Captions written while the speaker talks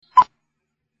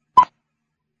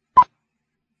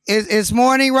It's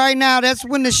morning right now. That's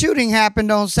when the shooting happened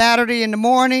on Saturday in the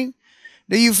morning.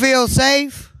 Do you feel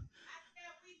safe?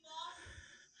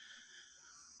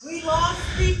 We lost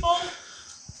people.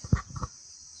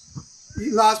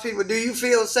 You lost people. Do you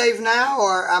feel safe now?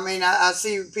 Or, I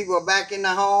see people are back in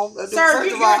the home. Sir,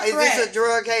 First of all, is correct. this a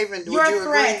drug haven? You're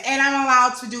correct. And I'm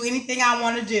allowed to do anything I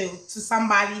want to do to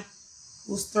somebody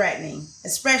who's threatening,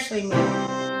 especially me.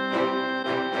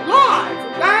 Live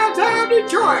from downtown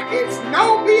Detroit, it's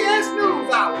No BS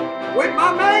News Hour with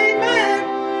my main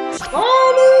man,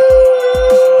 Charlie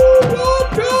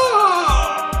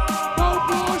No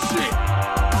bullshit.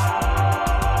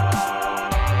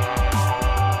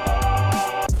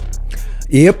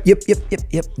 Yep.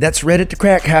 That's Red at the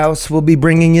Crack House. We'll be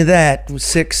bringing you that.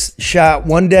 6 shot,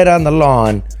 1 dead on the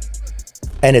lawn,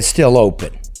 and it's still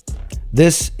open.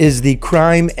 This is the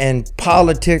crime and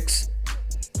politics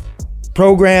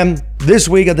program this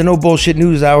week of the No Bullshit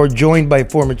News Hour, joined by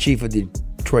former chief of the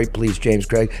Detroit Police, James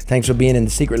Craig. Thanks for being in the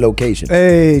secret location.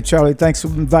 Hey, Charlie, thanks for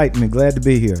inviting me. Glad to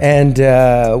be here. And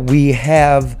we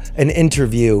have an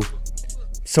interview,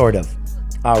 sort of,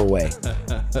 our way,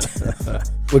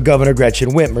 with Governor Gretchen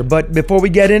Whitmer. But before we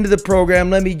get into the program,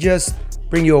 let me just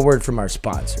bring you a word from our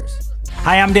sponsors.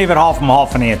 Hi, I'm David Hall from Hall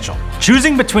Financial.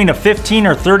 Choosing between a 15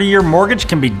 or 30-year mortgage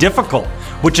can be difficult,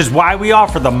 which is why we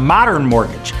offer the Modern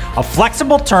Mortgage, a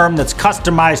flexible term that's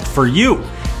customized for you.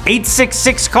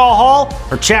 866-CALL-HALL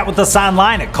or chat with us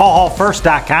online at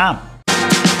callhallfirst.com.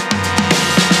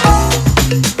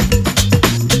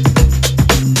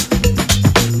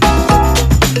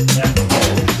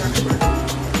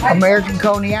 American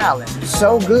Coney Island.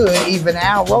 So good, even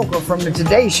Al Roker from the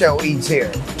Today Show eats here.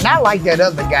 Not like that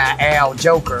other guy, Al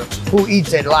Joker, who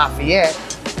eats at Lafayette.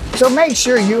 So make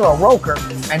sure you're a Roker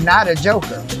and not a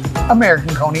Joker.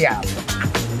 American Coney Island.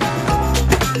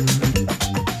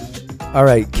 All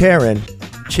right, Karen,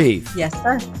 Chief. Yes,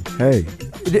 sir. Hey,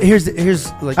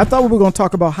 Here's like I thought we were going to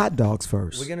talk about hot dogs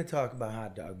first. we're gonna talk about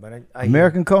hot dog, but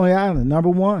American Coney Island, number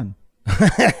 1.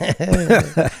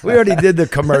 we already did the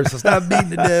commercial. Stop beating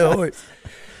the dead horse.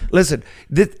 Listen,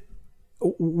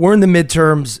 we're in the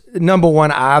midterms. Number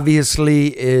one,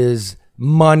 obviously, is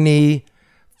money.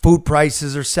 Food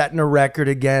prices are setting a record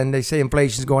again. They say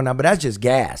inflation's going down, but that's just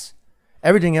gas.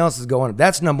 Everything else is going up.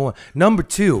 That's number one. Number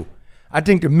two, I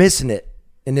think they're missing it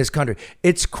in this country.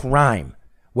 It's crime.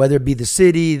 Whether it be the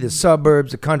city, the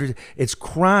suburbs, the country, it's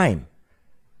crime.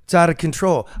 It's out of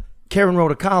control. Karen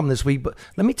wrote a column this week, but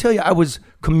let me tell you, I was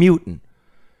commuting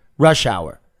rush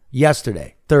hour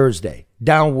yesterday, Thursday,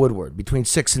 down Woodward between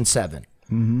 6 and 7.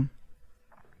 Mm-hmm.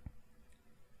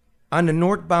 On the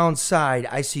northbound side,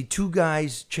 I see 2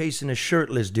 guys chasing a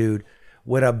shirtless dude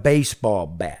with a baseball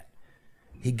bat.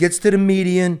 He gets to the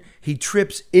median, he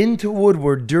trips into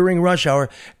Woodward during rush hour,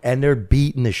 and they're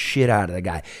beating the shit out of the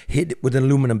guy. Hit it with an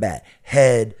aluminum bat.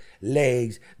 Head,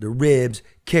 legs, the ribs,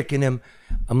 kicking him.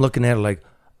 I'm looking at it like,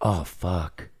 oh,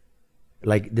 fuck.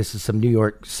 Like, this is some New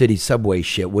York City subway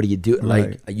shit. What do you do?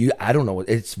 Right. Like, I don't know.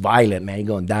 It's violent, man. You're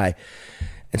going to die.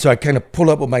 And so I kind of pull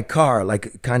up with my car,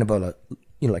 like kind of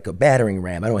like a battering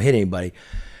ram. I don't hit anybody.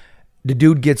 The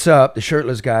dude gets up, the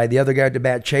shirtless guy, the other guy at the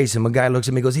bat chasing him. A guy looks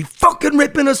at me and goes, he fucking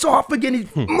ripping us off again, he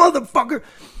motherfucker.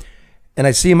 And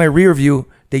I see in my rear view,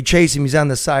 they chase him, he's on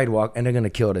the sidewalk, and they're going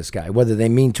to kill this guy, whether they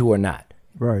mean to or not.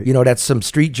 Right. You know, that's some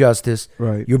street justice.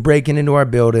 Right. You're breaking into our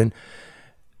building.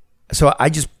 So I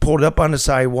just pulled up on the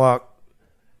sidewalk,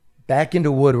 back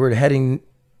into Woodward, heading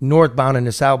northbound in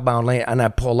the southbound lane, and I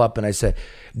pull up and I said,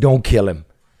 don't kill him.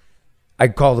 I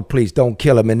call the police, don't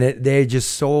kill him. And they're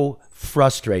just so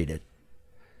frustrated.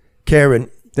 Karen.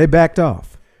 They backed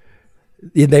off.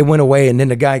 They went away, and then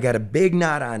the guy got a big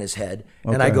knot on his head.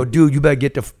 Okay. And I go, dude, you better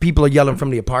get people are yelling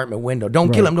from the apartment window.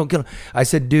 Don't kill him, don't kill him. I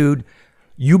said, dude,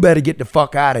 you better get the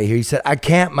fuck out of here. He said, I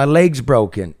can't, my leg's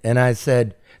broken. And I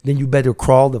said, then you better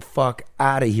crawl the fuck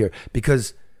out of here,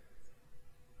 because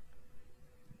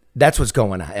that's what's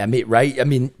going on. I mean, right? I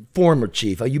mean, former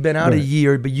chief, you've been out a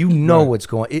year, but you know what's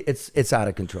going. It's out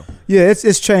of control. Yeah,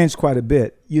 it's changed quite a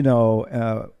bit. You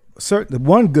know, certainly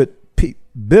one good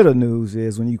bit of news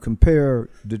is when you compare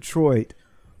Detroit,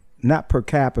 not per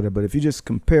capita, but if you just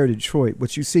compare Detroit,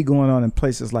 what you see going on in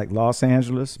places like Los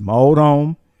Angeles,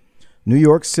 Moldome, New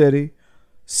York City,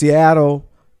 Seattle.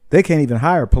 They can't even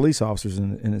hire police officers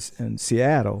in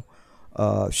Seattle.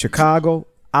 Chicago,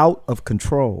 out of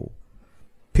control.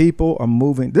 People are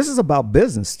moving. This is about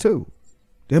business, too.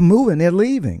 They're moving. They're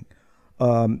leaving.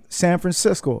 San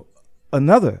Francisco,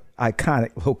 another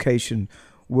iconic location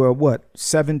where,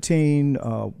 17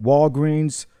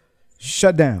 Walgreens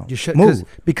shut down.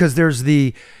 Because there's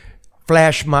the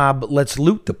flash mob, let's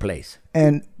loot the place.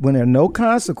 And when there are no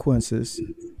consequences,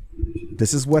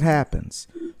 this is what happens.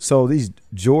 So these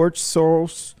George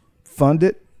Soros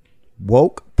funded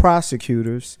woke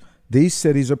prosecutors, these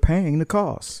cities are paying the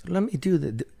cost. Let me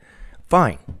do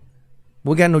fine.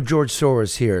 We got no George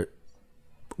Soros here.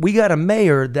 We got a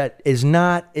mayor that is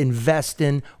not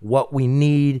investing what we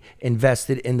need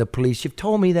invested in the police. You've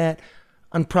told me that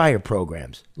on prior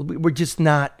programs. We're just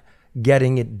not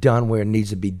getting it done where it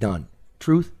needs to be done.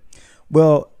 Truth?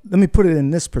 Well, let me put it in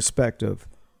this perspective.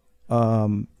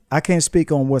 I can't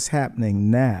speak on what's happening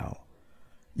now.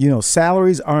 You know,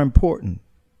 salaries are important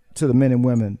to the men and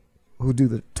women who do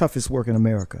the toughest work in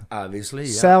America. Obviously,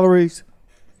 yeah. Salaries,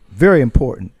 very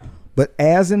important. But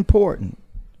as important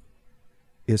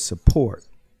is support.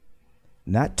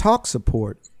 Not talk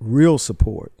support, real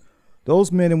support.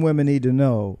 Those men and women need to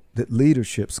know that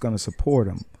leadership's going to support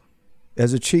them.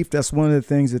 As a chief, that's one of the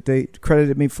things that they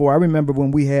credited me for. I remember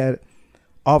when we had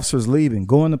officers leaving,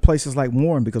 going to places like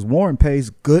Warren, because Warren pays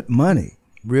good money.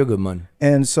 Real good money.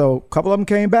 And so a couple of them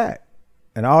came back.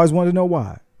 And I always wanted to know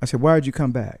why. I said, why did you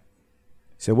come back?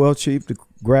 He said, well, Chief, the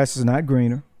grass is not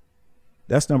greener.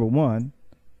 That's number one.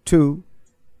 Two,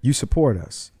 you support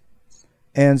us.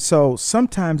 And so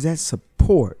sometimes that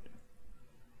support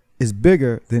is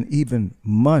bigger than even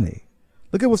money.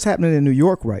 Look at what's happening in New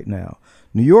York right now.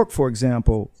 New York, for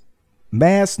example,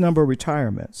 mass number of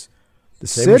retirements. The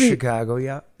Same city, with Chicago,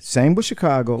 yeah. Same with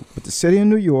Chicago, but the city of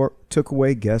New York took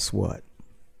away, guess what?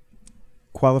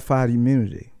 Qualified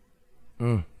immunity.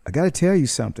 I got to tell you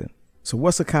something. So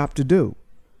what's a cop to do?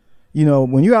 You know,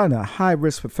 when you're out in a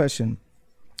high-risk profession,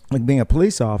 like being a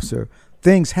police officer,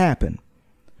 things happen.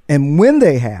 And when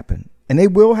they happen, and they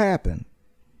will happen,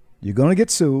 you're going to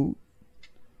get sued.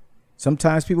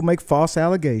 Sometimes people make false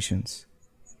allegations.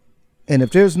 And if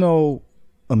there's no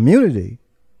immunity,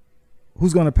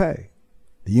 who's going to pay?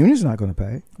 The union's not going to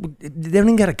pay. They don't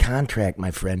even got a contract, my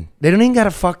friend. They don't even got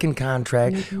a fucking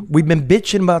contract. Mm-hmm. We've been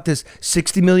bitching about this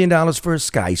 $60 million for a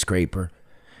skyscraper.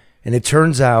 And it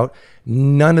turns out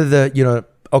none of the,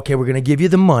 okay, we're going to give you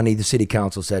the money, the city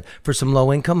council said, for some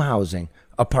low-income housing,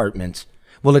 apartments.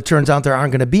 Well, it turns out there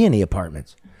aren't going to be any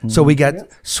apartments. Mm-hmm. So we got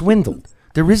swindled.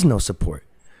 There is no support.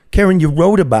 Karen, you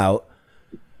wrote about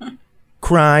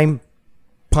crime,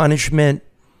 punishment,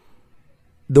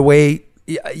 the way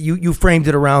you framed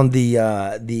it around the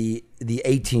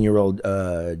 18-year-old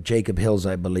Jacob Hills,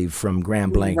 I believe, from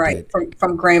Grand Blanc. Right,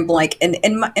 from Grand Blanc,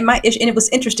 and my issue, and it was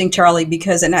interesting, Charlie,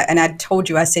 because I told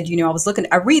you, I said,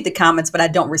 I read the comments, but I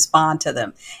don't respond to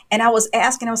them, and I was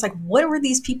asking, I was like, what were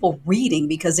these people reading?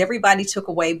 Because everybody took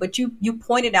away, but you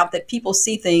pointed out that people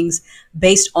see things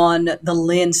based on the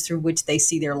lens through which they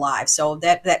see their lives, so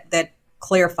that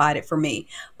clarified it for me.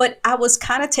 But I was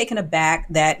kind of taken aback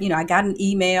that, I got an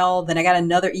email, then I got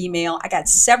another email. I got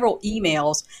several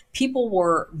emails. People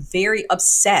were very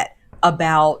upset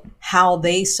about how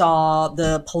they saw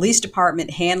the police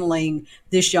department handling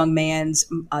this young man's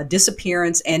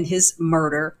disappearance and his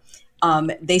murder.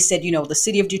 They said, the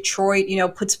city of Detroit,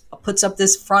 puts up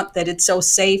this front that it's so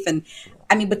safe. And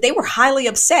but they were highly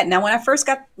upset. Now, when I first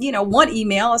got, one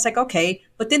email, I was like, okay,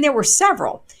 but then there were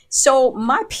several. So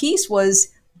my piece was,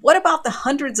 what about the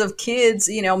hundreds of kids,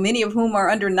 many of whom are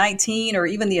under 19, or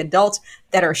even the adults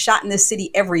that are shot in this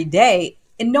city every day,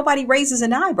 and nobody raises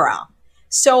an eyebrow?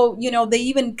 So, they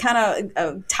even kind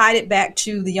of tied it back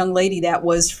to the young lady that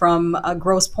was from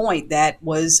Grosse Pointe that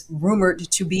was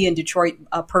rumored to be in Detroit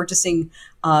purchasing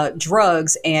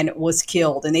drugs and was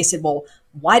killed. And they said, well,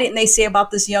 why didn't they say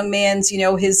about this young man's,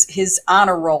 his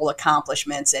honor roll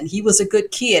accomplishments? And he was a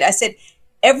good kid. I said,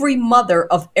 every mother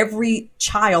of every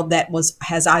child that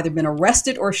has either been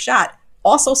arrested or shot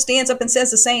also stands up and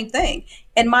says the same thing.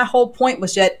 And my whole point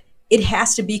was that it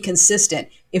has to be consistent.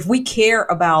 If we care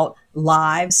about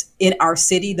lives in our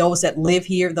city, those that live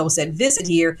here, those that visit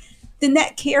here, then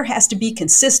that care has to be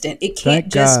consistent. It can't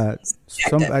just be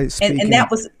subjective. And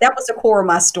that was the core of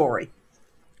my story.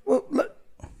 Well,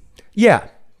 yeah.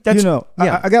 That's,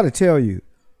 I got to tell you,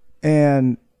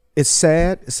 and it's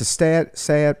sad. It's a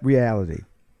sad reality.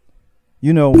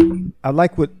 I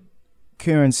like what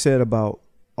Karen said about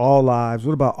all lives.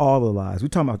 What about all the lives? We're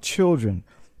talking about children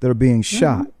that are being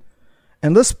shot.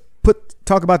 And let's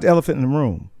talk about the elephant in the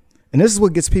room. And this is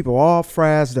what gets people all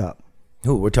frazzed up.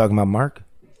 Who? We're talking about Mark?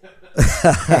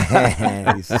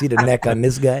 You see the neck on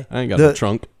this guy? I ain't got the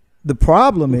trunk. The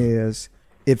problem is,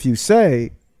 if you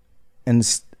say, and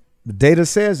the data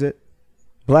says it,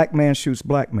 black man shoots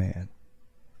black man.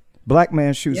 Black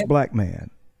man shoots black man.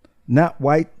 Not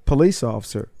white police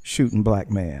officer shooting black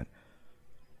man.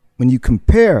 When you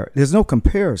compare, there's no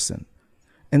comparison.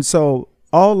 And so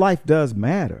all life does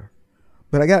matter.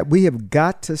 But we have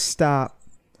got to stop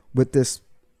with this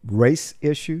race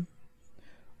issue.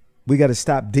 We got to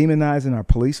stop demonizing our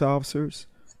police officers,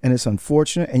 and it's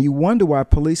unfortunate. And you wonder why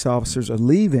police officers are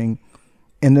leaving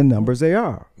in the numbers they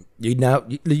are.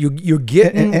 You're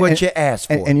getting what you asked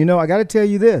for. And I got to tell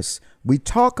you this. We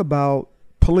talk about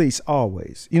police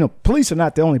always. Police are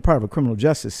not the only part of a criminal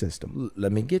justice system.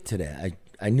 Let me get to that.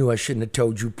 I knew I shouldn't have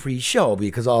told you pre-show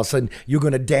because all of a sudden you're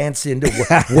going to dance into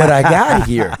what I got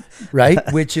here, right?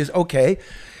 Which is, okay,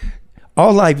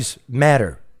 all lives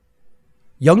matter.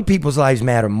 Young people's lives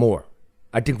matter more.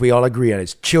 I think we all agree on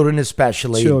it. Children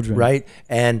especially, Children. Right?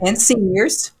 And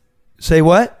seniors. Say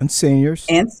what? And seniors.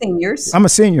 I'm a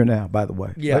senior now, by the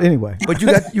way. Yeah. But anyway. But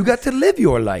you got to live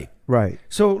your life. Right.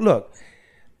 So look,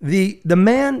 the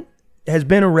man has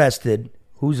been arrested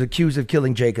who's accused of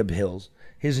killing Jacob Hills.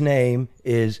 His name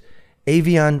is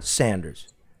Avion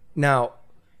Sanders. Now,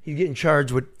 he's getting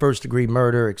charged with first-degree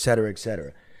murder, et cetera, et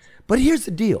cetera. But here's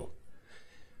the deal.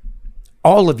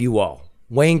 All of you all,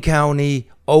 Wayne County,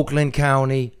 Oakland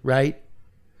County, right?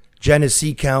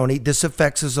 Genesee County, this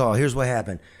affects us all. Here's what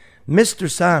happened. Mr.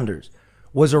 Sanders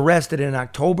was arrested in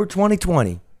October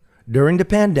 2020 during the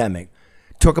pandemic,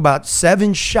 took about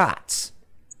 7 shots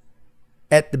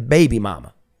at the baby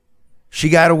mama. She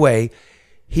got away.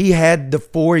 He had the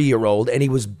 4-year-old and he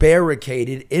was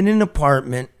barricaded in an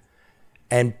apartment,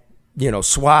 and,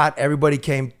 SWAT, everybody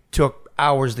came, took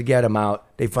hours to get him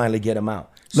out. They finally get him out.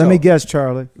 Let me guess,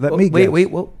 Charlie. Let me guess. Wait.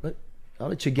 I'll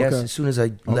let you guess as soon as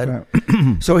I let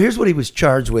him. So here's what he was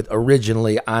charged with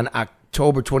originally on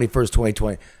October 21st,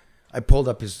 2020. I pulled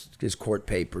up his court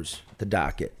papers, the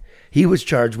docket. He was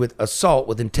charged with assault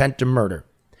with intent to murder,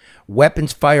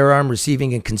 weapons, firearm,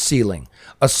 receiving and concealing,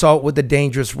 assault with a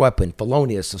dangerous weapon,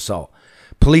 felonious assault,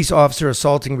 police officer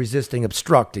assaulting, resisting,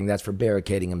 obstructing, that's for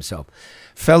barricading himself,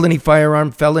 felony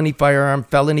firearm, felony firearm,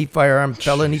 felony firearm,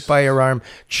 felony firearm,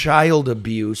 child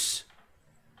abuse.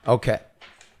 Okay.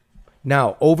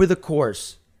 Now, over the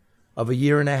course of a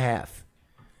year and a half,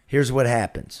 here's what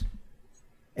happens.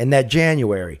 In that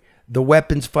January, the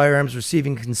weapons, firearms,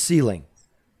 receiving, concealing,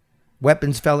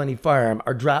 weapons, felony firearm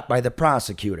are dropped by the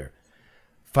prosecutor.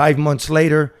 5 months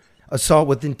later, assault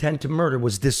with intent to murder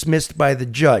was dismissed by the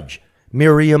judge,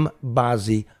 Miriam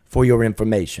Bazzi, for your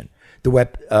information.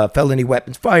 The felony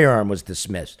weapons, firearm was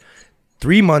dismissed.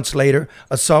 3 months later,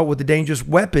 assault with a dangerous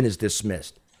weapon is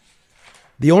dismissed.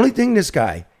 The only thing this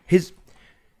guy, his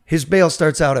bail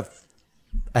starts out at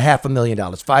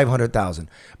 $500,000, $500,000.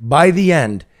 By the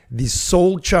end, the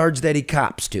sole charge that he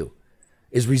cops to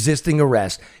is resisting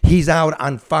arrest. He's out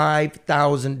on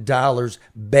 $5,000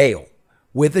 bail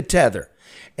with a tether,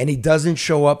 and he doesn't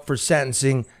show up for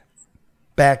sentencing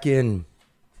back in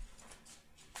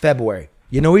February.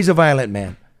 He's a violent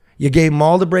man. You gave him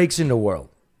all the breaks in the world.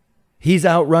 He's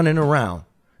out running around.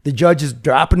 The judge is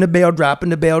dropping the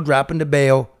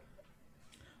bail.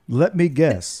 Let me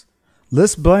guess.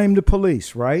 Let's blame the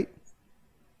police, right?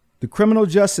 The criminal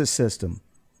justice system,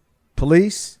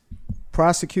 police,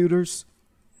 prosecutors,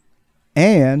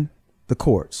 and the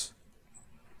courts.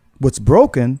 What's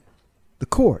broken? The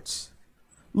courts.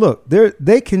 Look,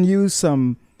 they can use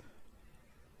some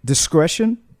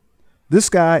discretion. This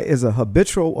guy is a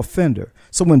habitual offender.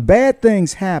 So when bad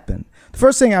things happen, the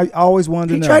first thing I always wanted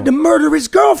to know. He tried to murder his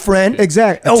girlfriend.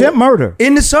 Exactly. Attempt murder.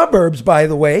 In the suburbs, by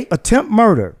the way. Attempt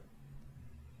murder.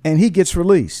 And he gets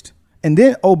released. And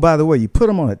then, oh, by the way, you put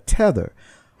him on a tether.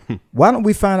 Why don't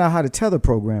we find out how the tether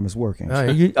program is working?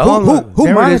 Who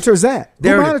monitors that?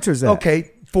 Who monitors that?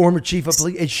 Okay, former chief of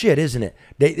police. It's shit, isn't it?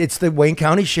 It's the Wayne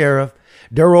County Sheriff.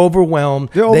 They're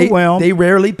overwhelmed. They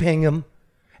rarely ping him.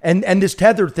 And this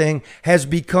tether thing has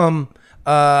become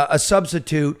a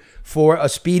substitute for a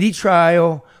speedy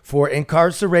trial, for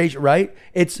incarceration, right?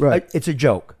 It's a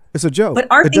joke. It's a joke. But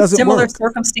aren't these similar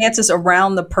circumstances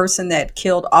around the person that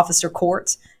killed Officer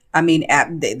Courts? I mean,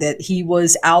 that he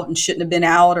was out and shouldn't have been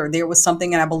out, or there was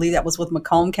something, and I believe that was with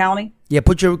Macomb County. Yeah,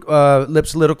 put your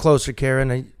lips a little closer,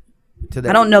 Karen. To that.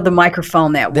 I don't know the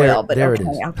microphone that well, but there okay, it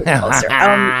is. I'll put it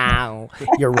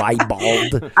closer. You're right,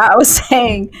 bald. I was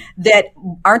saying that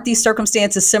aren't these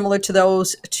circumstances similar to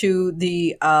those to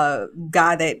the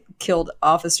guy that killed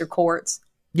Officer Courts?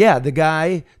 Yeah, the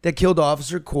guy that killed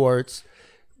Officer Courts.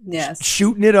 Yes.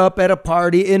 Shooting it up at a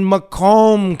party in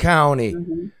Macomb County.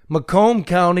 Mm-hmm. Macomb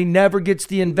County never gets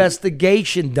the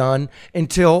investigation done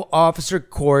until Officer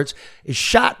Courts is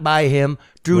shot by him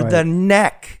through the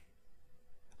neck.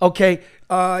 Okay,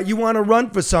 you want to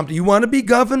run for something? You want to be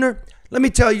governor? Let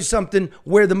me tell you something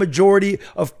where the majority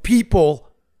of people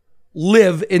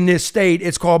live in this state.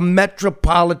 It's called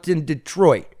Metropolitan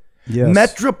Detroit. Yes.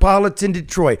 Metropolitan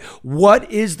Detroit.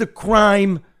 What is the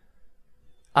crime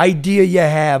idea you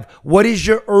have? What is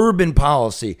your urban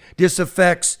policy? This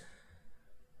affects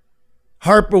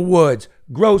Harper Woods,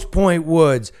 Grosse Pointe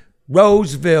Woods,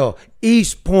 Roseville,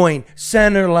 East Point,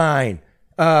 Centerline,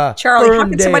 Charlie, how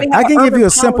can somebody have I can give you a urban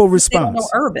simple policy if they don't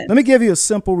response. know urban? Let me give you a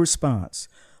simple response.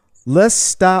 Let's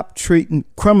stop treating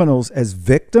criminals as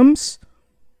victims,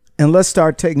 and let's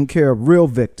start taking care of real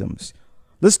victims.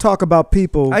 Let's talk about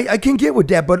people. I can get with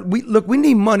that, but we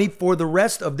need money for the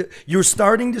rest of the. You're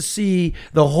starting to see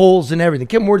the holes in everything.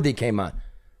 Kim Worthy came on.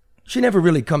 She never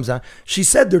really comes on. She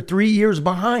said they're 3 years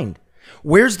behind.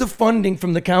 Where's the funding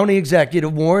from the county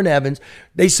executive, Warren Evans?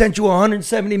 They sent you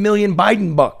 170 million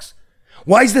Biden bucks.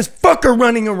 Why is this fucker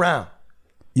running around?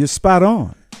 You're spot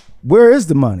on. Where is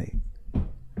the money?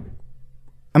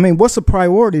 I mean, what's the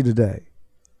priority today?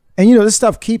 And you know, this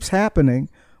stuff keeps happening.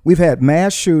 We've had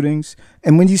mass shootings.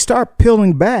 And when you start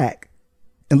peeling back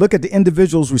and look at the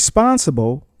individuals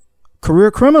responsible,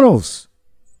 career criminals.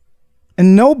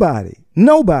 And nobody,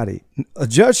 a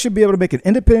judge should be able to make an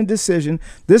independent decision.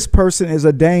 This person is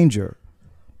a danger.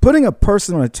 Putting a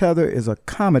person on a tether is a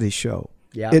comedy show.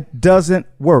 Yeah. It doesn't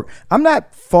work. I'm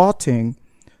not faulting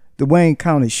the Wayne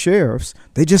County sheriffs.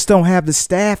 They just don't have the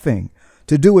staffing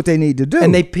to do what they need to do.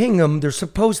 And they ping them. They're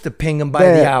supposed to ping them by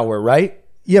the hour, right?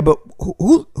 Yeah, but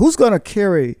who's going to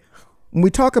carry, when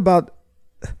we talk about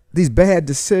these bad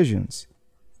decisions,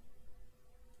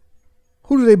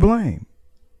 who do they blame?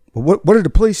 What did the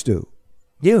police do?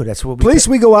 Yeah, that's what we Police,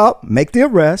 we go out, make the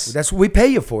arrest. That's what we pay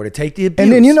you for, to take the abuse.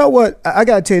 And then you know what? I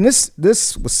got to tell you,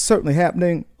 this was certainly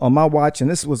happening on my watch,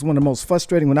 and this was one of the most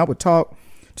frustrating when I would talk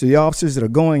to the officers that are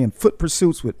going in foot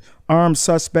pursuits with armed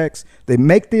suspects. They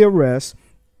make the arrest,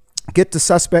 get the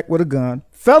suspect with a gun,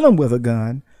 felon with a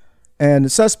gun, and the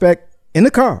suspect in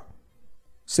the car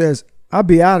says, I'll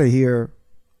be out of here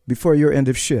before your end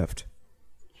of shift.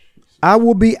 I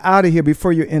will be out of here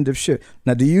before your end of shift.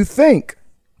 Now, do you think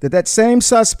that same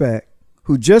suspect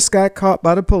who just got caught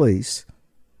by the police,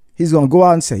 he's going to go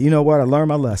out and say, you know what, I learned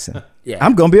my lesson. Yeah.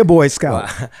 I'm going to be a Boy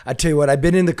Scout. Well, I tell you what, I've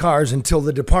been in the cars until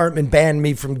the department banned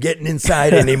me from getting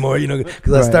inside anymore,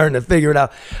 because I was starting to figure it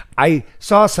out. I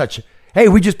saw hey,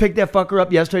 we just picked that fucker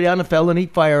up yesterday on a felony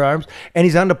firearms, and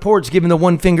he's on the porch giving the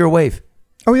one finger wave.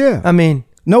 Oh, yeah. I mean,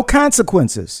 no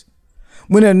consequences.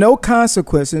 When there are no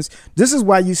consequences, this is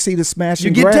why you see the smash you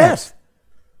and get grab. death.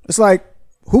 It's like,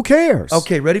 who cares?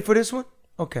 Okay, ready for this one?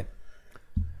 Okay.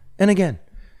 And again,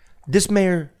 this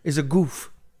mayor is a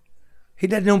goof. He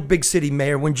did no big city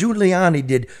mayor. When Giuliani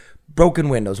did broken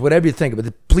windows, whatever you think of it,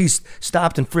 the police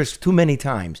stopped and frisked too many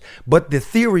times. But the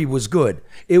theory was good.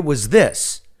 It was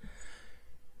this.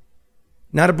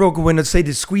 Not a broken window, say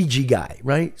the squeegee guy,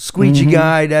 right? Squeegee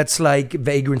guy, that's like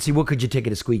vagrancy. What could you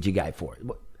ticket a squeegee guy for?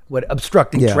 What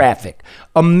obstructing traffic,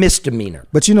 a misdemeanor.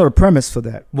 But you know the premise for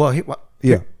that. Well,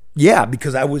 yeah,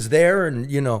 because I was there, and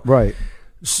Right.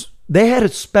 They had a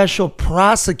special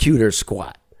prosecutor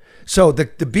squad. So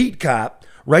the beat cop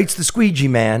writes the squeegee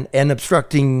man an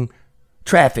obstructing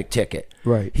traffic ticket.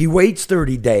 Right. He waits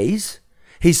 30 days.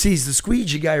 He sees the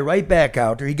squeegee guy right back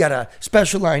out there. He got a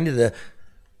special line to the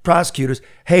prosecutors.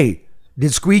 Hey,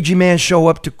 did squeegee man show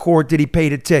up to court? Did he pay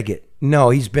the ticket? No,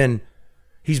 he's been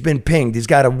pinged. He's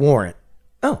got a warrant.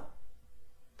 Oh.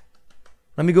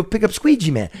 Let me go pick up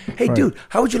squeegee man. Hey, dude,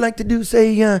 how would you like to do,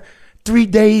 say, 3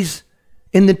 days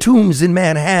in the Tombs in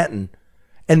Manhattan?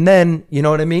 And then, you know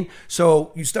what I mean?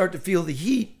 So you start to feel the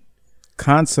heat.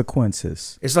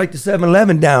 Consequences. It's like the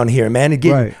 7-Eleven down here, man.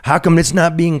 Right. How come it's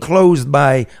not being closed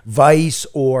by Vice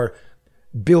or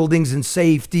Buildings and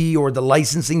Safety or the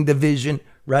licensing division,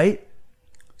 right?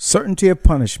 Certainty of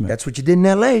punishment. That's what you did in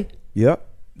L.A. Yep.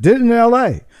 Did it in L.A.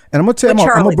 And I'm going to tell you,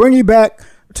 I'm going to bring you back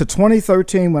to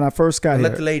 2013 when I first got here.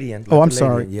 Let the lady in. I'm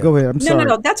sorry. Yeah. Go ahead. I'm sorry.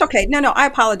 No, that's okay. No, I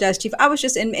apologize, Chief. I was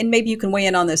just, and maybe you can weigh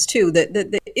in on this too.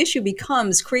 The issue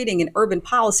becomes creating an urban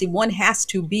policy. One has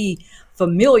to be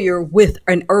familiar with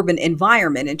an urban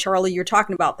environment. And Charlie, you're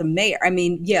talking about the mayor. I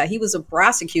mean, yeah, he was a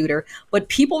prosecutor, but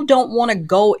people don't want to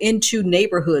go into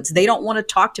neighborhoods. They don't want to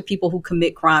talk to people who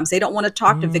commit crimes. They don't want to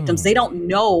talk to victims. They don't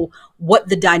know what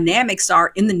the dynamics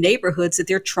are in the neighborhoods that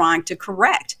they're trying to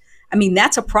correct. I mean,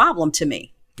 that's a problem to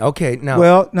me. Okay, now.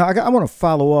 Well, now I want to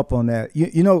follow up on that.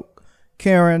 You know,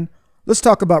 Karen, let's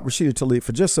talk about Rashida Tlaib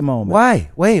for just a moment.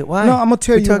 Why? Wait, why? No, I'm going to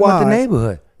tell We're you talking why. about the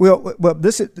neighborhood. Well,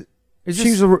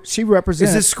 she represents.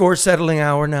 Is this score settling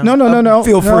hour now? No.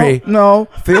 Feel free. No.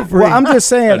 Feel free. Well, I'm just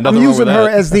saying, I'm Nothing wrong using with her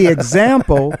that. as the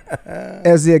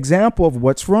example, of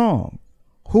what's wrong.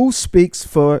 Who speaks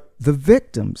for the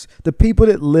victims, the people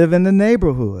that live in the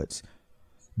neighborhoods?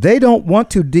 They don't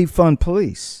want to defund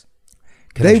police.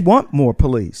 They want more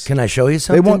police. Can I show you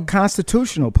something? They want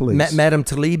constitutional police. Madam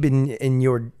Tlaib, in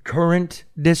your current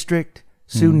district,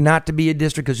 soon not to be a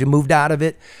district because you moved out of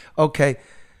it. Okay.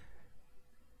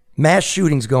 mass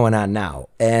shootings going on now.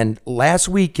 And last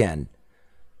weekend,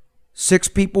 6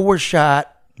 people were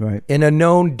shot in a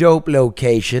known dope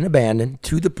location, abandoned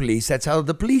to the police. That's how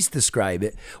the police describe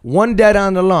it. 1 dead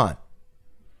on the lawn.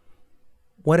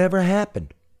 Whatever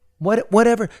happened?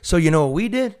 Whatever. So you know what we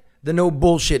did? The No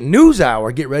Bullshit News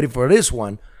Hour, get ready for this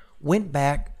one, went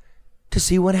back to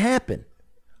see what happened.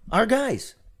 Our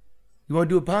guys. You want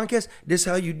to do a podcast? This is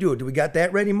how you do it. Do we got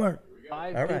that ready, Mark?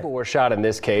 5 people were shot in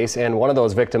this case, and one of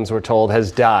those victims, we're told,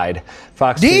 has died.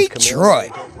 Fox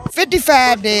Detroit.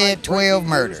 55 dead, 12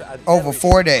 murdered over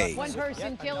 4 days.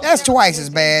 That's twice as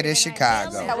bad as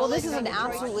Chicago. Yeah, well, this is an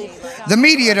absolutely... The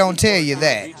media don't tell you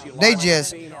that. They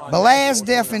just blast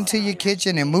death into your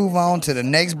kitchen and move on to the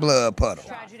next blood puddle.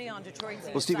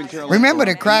 Remember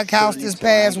the crack house this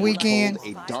past weekend?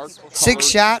 6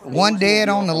 shot, 1 dead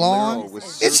on the lawn.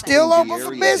 It's still open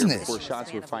for business.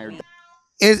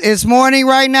 It's morning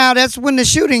right now. That's when the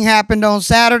shooting happened on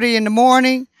Saturday in the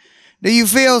morning. Do you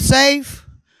feel safe?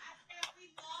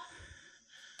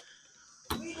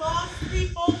 We lost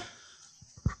people.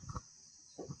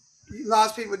 You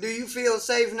lost people. Do you feel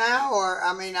safe now? Or,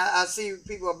 I mean, I see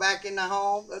people are back in the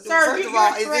home. Sir, First of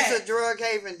all, is correct. this a drug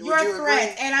haven? Would You're you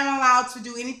correct, agree? and I'm allowed to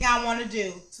do anything I want to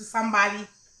do to somebody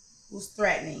who's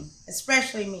threatening,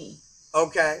 especially me.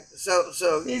 Okay, so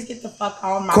Please get the fuck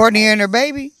on my Courtney face. and her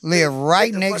baby live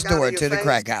right the next fuck out door of to your the face.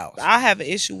 crack house. I have an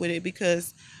issue with it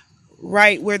because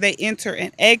right where they enter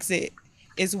and exit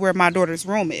is where my daughter's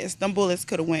room is. Them bullets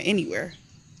could have went anywhere.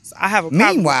 So I have a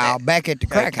problem Meanwhile, with that. back at the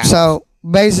crack house. So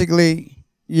basically,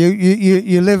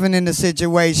 you're living in the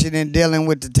situation and dealing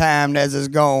with the time as it's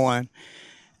going,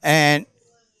 and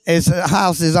it's a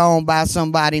house is owned by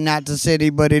somebody, not the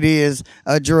city, but it is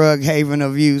a drug haven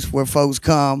of use where folks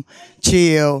come,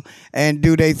 chill, and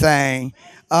do their thing.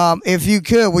 If you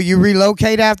could, will you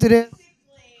relocate after this?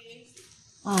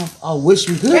 I wish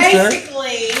we could, sir.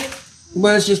 Basically,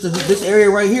 But it's just this area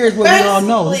right here is what we all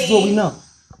know. This is what we know.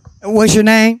 What's your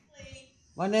name?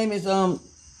 My name is I'm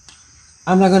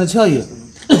not gonna tell you.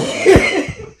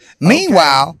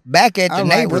 Meanwhile, back at the All right,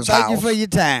 neighbor's well, house. thank you for your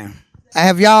time.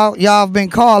 Have y'all been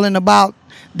calling about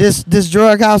this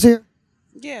drug house here?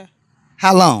 Yeah.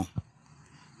 How long?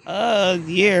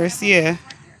 Years, yeah.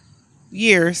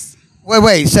 Years.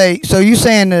 Wait. So you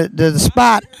saying the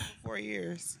spot? 4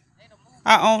 years.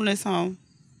 I own this home.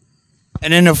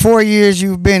 And in the 4 years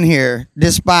you've been here,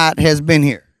 this spot has been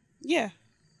here. Yeah.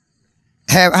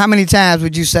 How many times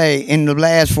would you say in the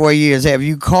last 4 years have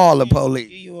you called the police?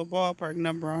 Give you a ballpark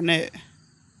number on that.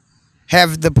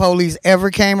 Have the police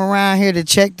ever came around here to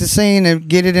check the scene and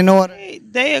get it in order?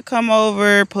 They'll come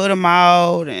over, put them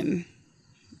out, and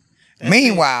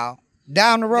Meanwhile,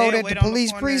 down the road They'll at the wait on the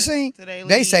police corner precinct, till they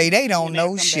they leave, say they and don't they'll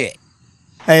know come shit.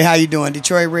 Hey, how you doing?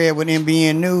 Detroit Red with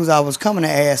NBN News. I was coming to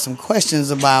ask some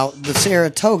questions about the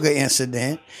Saratoga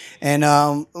incident. And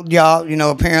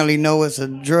y'all, apparently know it's a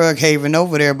drug haven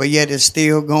over there, but yet it's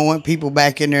still going. People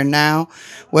back in there now.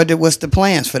 What's the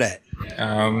plans for that?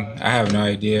 I have no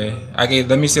idea.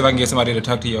 Let me see if I can get somebody to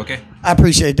talk to you, okay? I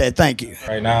appreciate that. Thank you.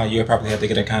 Right now, you'll probably have to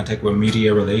get in contact with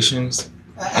media relations,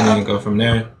 and then go from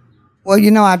there. Well,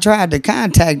 I tried to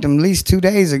contact them at least 2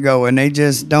 days ago, and they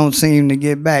just don't seem to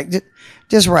get back.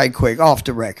 Just right quick, off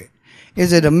the record.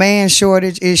 Is it a man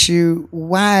shortage issue?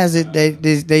 Why is it that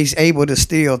they able to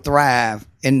still thrive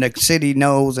and the city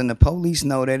knows and the police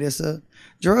know that it's a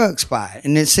drug spot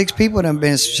and then 6 people done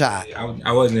been shot?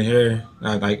 I wasn't here.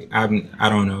 I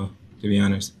don't know, to be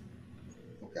honest.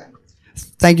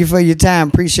 Thank you for your time.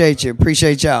 Appreciate you.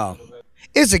 Appreciate y'all.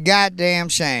 It's a goddamn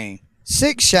shame.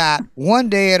 6 shot, 1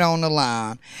 dead on the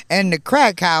line, and the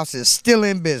crack house is still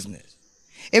in business.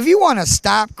 If you want to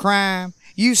stop crime,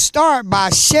 you start by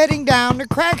shutting down the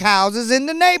crack houses in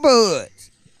the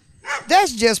neighborhoods.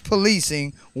 That's just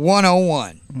policing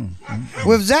 101.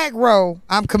 With Zach Rowe,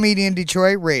 I'm comedian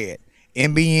Detroit Red,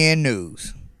 NBN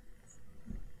News.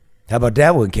 How about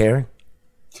that one, Karen?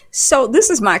 So this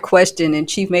is my question, and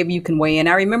Chief, maybe you can weigh in.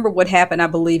 I remember what happened, I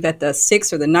believe, at the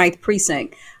 6th or the 9th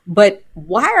precinct. But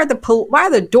why are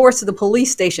the doors to the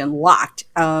police station locked?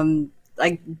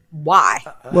 Why?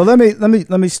 Well, let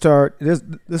me start. There's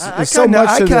so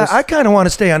much to this. I kind of want to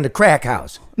stay on the crack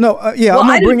house. No, yeah, Well, I'm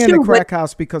I gonna do bring in too, the crack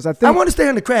house because I think I want to stay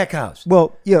on the crack house.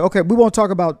 Well, yeah, okay. We won't talk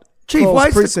about Chief, closed why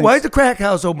is precincts. the crack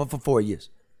house open for 4 years?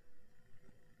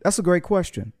 That's a great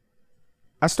question.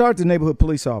 I started the neighborhood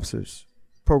police officers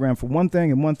program for one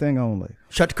thing and one thing only.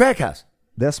 Shut the crack house.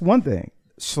 That's one thing.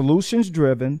 Solutions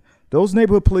driven. Those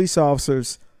neighborhood police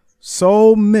officers'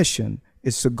 sole mission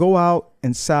is to go out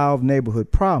and solve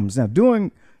neighborhood problems. Now,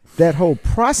 during that whole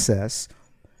process,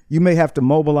 You may have to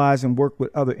mobilize and work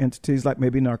with other entities like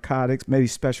maybe narcotics, maybe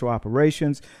special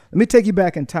operations. Let me take you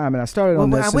back in time, and I started on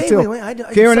this until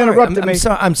Karen interrupted me.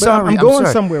 I'm sorry. I'm going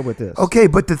somewhere with this. Okay,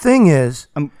 but the thing is,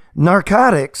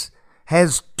 narcotics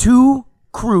has 2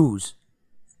 crews.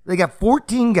 They got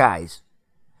 14 guys,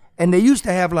 and they used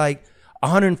to have like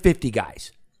 150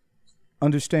 guys.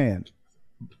 Understand,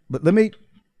 but let me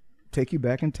take you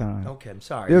back in time. Okay, I'm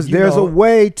sorry. There's a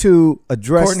way to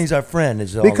address. Courtney's our friend,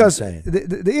 is all because I'm saying.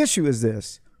 The issue is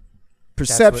this: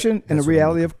 perception and the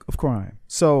reality of crime.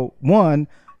 So, one,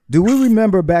 do we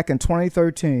remember back in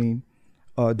 2013,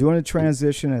 during the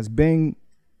transition as Bing,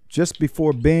 just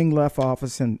before Bing left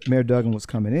office and Mayor Duggan was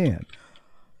coming in,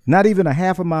 not even a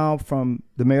half a mile from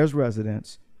the mayor's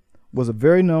residence was a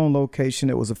very known location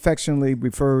that was affectionately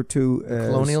referred to as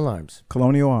Colonial Arms.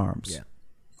 Colonial Arms. Yeah.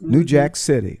 New Jack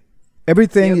City.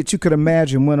 Everything that you could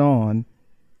imagine went on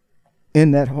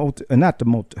in that hotel, not the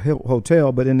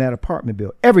hotel, but in that apartment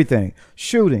building. Everything.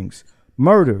 Shootings,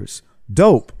 murders,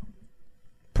 dope,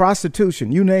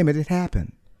 prostitution, you name it, it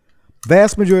happened.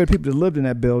 Vast majority of people that lived in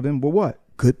that building were what?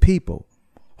 Good people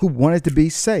who wanted to be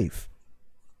safe.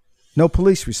 No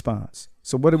police response.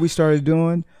 So what did we started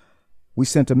doing? We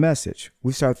sent a message.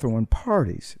 We started throwing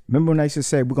parties. Remember when they used to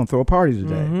say, we're going to throw a party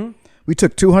today? Mm-hmm. We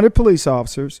took 200 police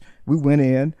officers. We went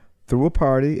in, threw a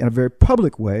party in a very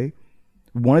public way.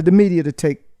 We wanted the media to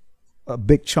take a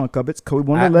big chunk of it. We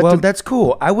wanted to let that's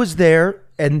cool. I was there,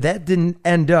 and that didn't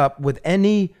end up with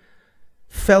any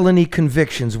felony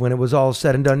convictions when it was all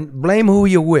said and done. Blame who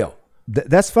you will.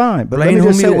 That's fine. But blame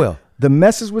whom you will. The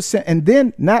message was sent. And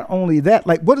then not only that,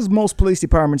 like what does most police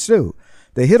departments do?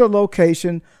 They hit a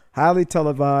location, highly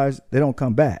televised, they don't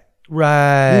come back.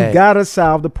 Right. You got to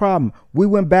solve the problem. We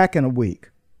went back in a week.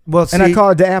 Well, see, and I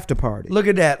call it the after party. Look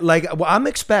at that. Like, well, I'm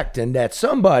expecting that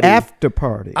somebody. After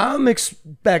party. I'm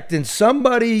expecting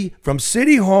somebody from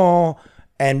City Hall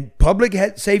and Public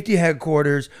Safety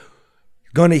Headquarters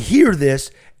going to hear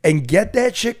this and get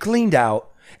that shit cleaned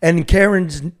out. And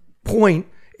Karen's point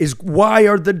is, why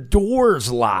are the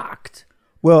doors locked?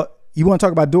 Well, you want to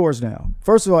talk about doors now.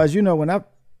 First of all, as you know, when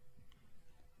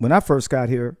I first got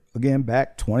here, again,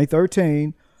 back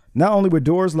 2013, not only were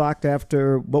doors locked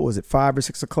after, 5 or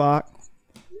 6 o'clock?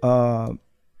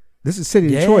 This is city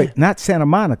of Detroit, not Santa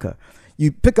Monica.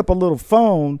 You pick up a little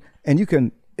phone and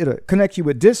it'll connect you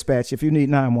with dispatch if you need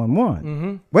 911.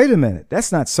 Mm-hmm. Wait a minute.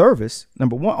 That's not service,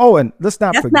 number one. Oh, and let's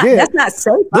not forget. That's not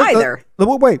safe either.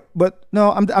 Wait, but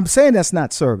no, I'm saying that's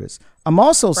not service. I'm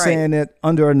also saying that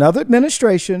under another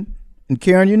administration, and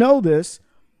Karen, you know this,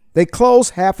 they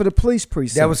closed half of the police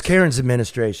precincts. That was Karen's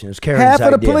administration. It was Karen's half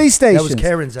idea. of the police stations. That was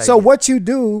Karen's idea. So what you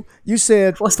do, you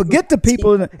said, forget the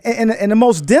people in the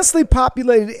most densely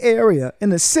populated area in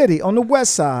the city on the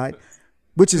west side,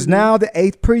 which is now the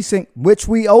 8th precinct, which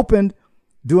we opened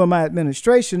during my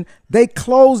administration. They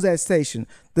closed that station,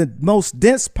 the most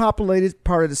dense populated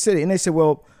part of the city. And they said,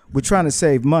 well, we're trying to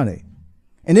save money.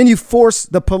 And then you force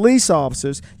the police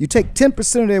officers, you take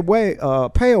 10% of their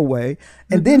pay away,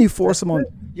 and then you force them on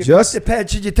you cut the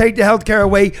pension, you take the health care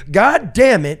away. God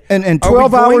damn it. And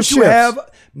 12-hour shifts. To have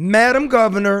Madam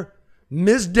Governor,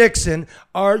 Ms. Dixon,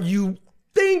 are you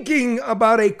thinking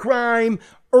about a crime,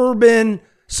 urban,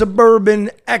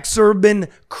 suburban, exurban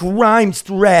crime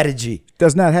strategy?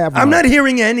 Does not have one. I'm not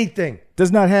hearing anything.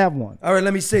 Does not have one. All right,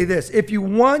 let me say this. If you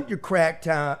want your crack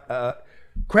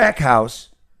house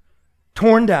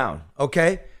torn down,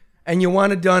 okay, and you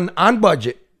want it done on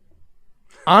budget,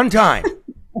 on time,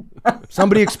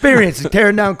 somebody experienced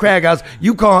tearing down crack house,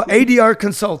 you call ADR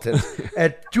Consultants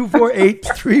at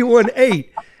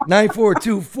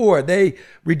 248-318-9424. They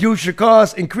reduce your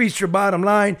costs, increase your bottom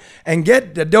line, and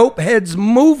get the dope heads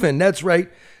moving. That's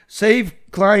right. Save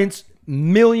clients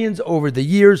millions over the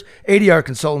years. ADR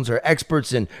Consultants are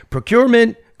experts in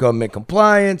procurement, government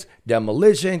compliance,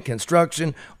 demolition,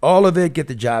 construction, all of it. Get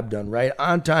the job done right,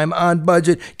 on time, on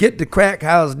budget. Get the crack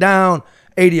house down.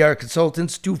 ADR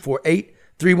Consultants,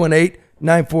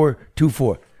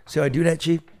 248-318-9424. See how I do that,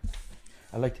 Chief?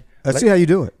 I see how you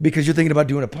do it. Because you're thinking about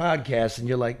doing a podcast and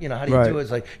you're like, how do you do it?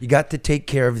 It's like, you got to take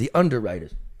care of the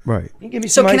underwriters. Right. Can you give me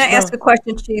so some can ice I ask a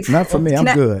question, Chief? Not for me. I'm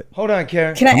good. Hold on,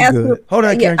 Karen. Can I ask you? Hold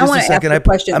on, Karen, just a second. I'm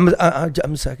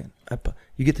a second.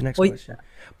 You get the next question.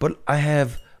 But I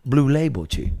have Blue Label,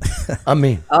 Chief.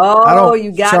 You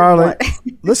got Charlie,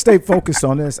 let's stay focused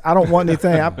on this. I don't want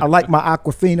anything. I like my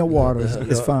Aquafina waters.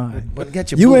 It's fine. But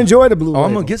get you enjoy the Blue Label.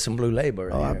 I'm going to get some Blue Label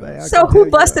right here. So who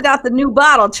busted out the new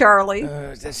bottle, Charlie?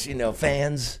 Just,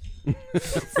 fans.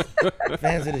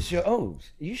 Fans of the show. Oh,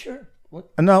 you sure?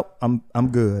 What? No, I'm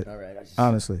good. All right.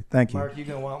 Honestly, thank you. Mark, you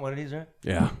going to want one of these, right?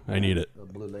 Yeah, I need it.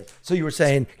 So you were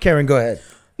saying, Karen, go ahead.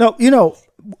 No,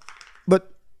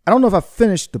 I don't know if I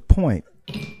finished the point.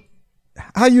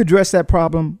 How you address that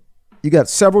problem? You got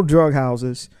several drug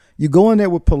houses. You go in there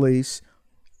with police.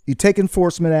 You take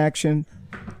enforcement action.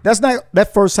 That's not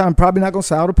that first time. Probably not going to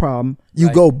solve the problem.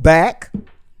 You go back,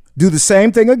 do the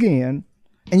same thing again,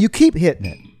 and you keep hitting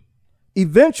it.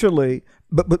 Eventually,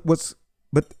 but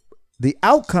the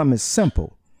outcome is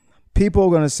simple. People are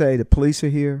going to say the police are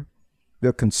here.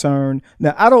 They're concerned.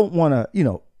 Now, I don't want to,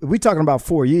 if we're talking about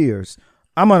 4 years,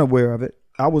 I'm unaware of it.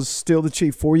 I was still the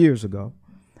chief 4 years ago.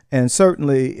 And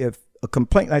certainly if a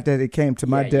complaint like that came to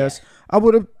my desk, I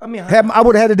would have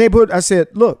had a neighborhood. I said,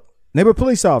 look, neighborhood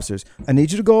police officers, I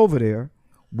need you to go over there,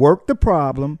 work the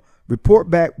problem, report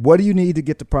back. What do you need to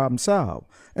get the problem solved?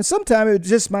 And sometimes it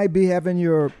just might be having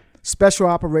your special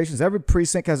operations. Every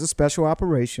precinct has a special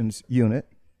operations unit.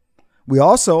 We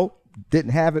also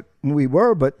didn't have it when we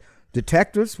were, but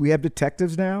detectives, we have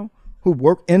detectives now who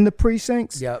work in the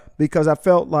precincts. Yep. Because I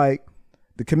felt like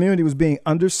the community was being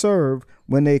underserved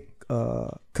when they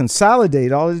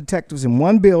consolidated all the detectives in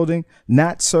one building,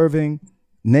 not serving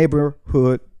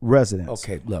neighborhood residents.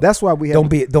 Okay, look. That's why we have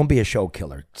don't be a show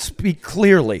killer. Speak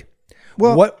clearly.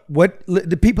 Well, what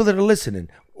the people that are listening,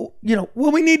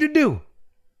 what we need to do.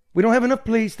 We don't have enough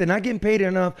police. They're not getting paid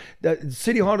enough. The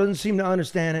city hall doesn't seem to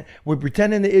understand it. We're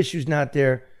pretending the issue's not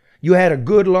there. You had a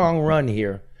good long run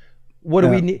here. What do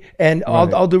we need? And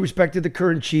all due respect to the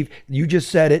current chief, you just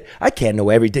said it. I can't know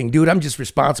everything, dude. I'm just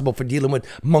responsible for dealing with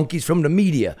monkeys from the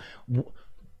media.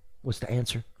 What's the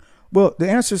answer? Well, the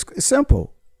answer is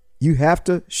simple. You have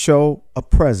to show a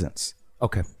presence.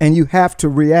 Okay. And you have to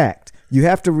react. You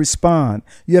have to respond.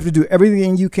 You have to do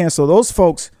everything you can. So those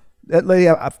folks, that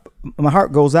lady, my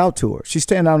heart goes out to her. She's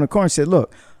standing out in the corner and said,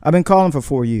 look, I've been calling for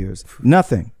 4 years.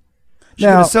 Nothing. She's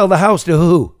going to sell the house to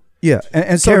who? Yeah.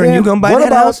 And so Karen, then, you gonna buy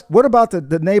that house? What about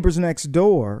the neighbors next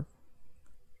door?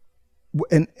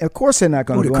 And of course they're not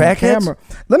going to go on camera.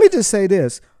 Let me just say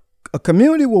this. A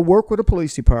community will work with a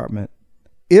police department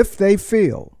if they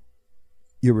feel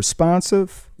you're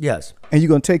responsive. Yes. And you're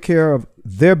going to take care of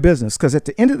their business. Because at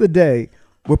the end of the day,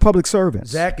 we're public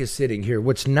servants. Zach is sitting here.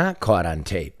 What's not caught on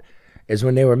tape is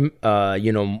when they were,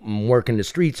 working the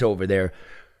streets over there,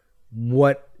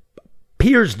 what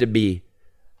appears to be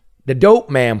the dope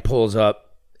man pulls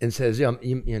up and says,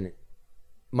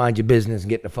 mind your business and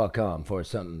get the fuck on before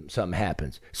something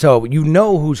happens. So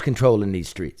who's controlling these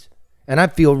streets. And I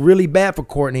feel really bad for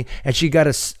Courtney. And she got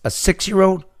a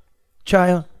 6-year-old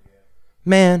child.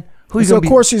 Man, who's so going to be?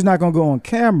 Of course she's not going to go on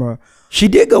camera. She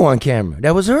did go on camera.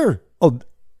 That was her. Oh,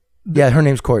 yeah, her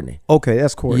name's Courtney. Okay,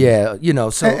 that's Courtney. Yeah,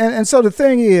 so. And so the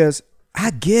thing is, I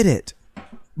get it.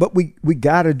 But we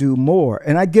got to do more.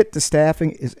 And I get the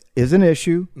staffing is an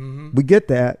issue. Mm-hmm. We get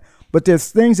that. But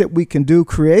there's things that we can do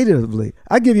creatively.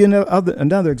 I'll give you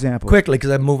another example. Quickly,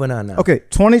 because I'm moving on now. Okay,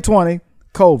 2020,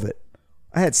 COVID.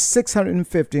 I had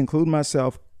 650, including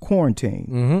myself,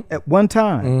 quarantined at one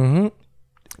time. Mm-hmm.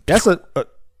 That's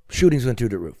shootings went through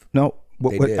the roof. No,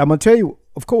 I'm going to tell you,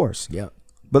 of course. Yeah.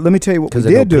 But let me tell you what we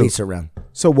did do. Police around.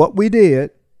 So what we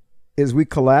did is we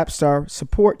collapsed our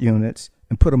support units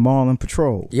and put them all in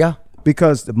patrol. Yeah.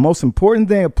 Because the most important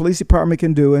thing a police department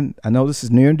can do, and I know this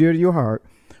is near and dear to your heart,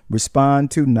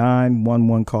 respond to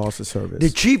 911 calls for service. The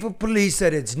chief of police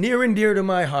said it's near and dear to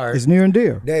my heart. It's near and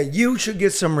dear. That you should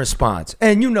get some response.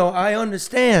 And I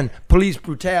understand police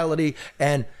brutality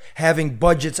and having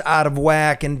budgets out of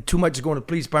whack and too much going to the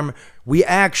police department. We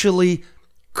actually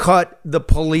cut the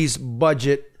police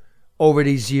budget over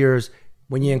these years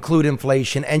when you include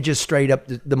inflation and just straight up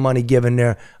the money given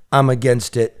there. I'm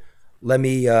against it. Let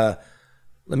me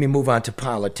move on to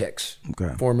politics.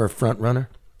 Okay. Former front runner.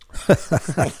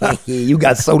 You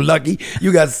got so lucky.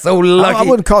 I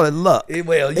wouldn't call it luck.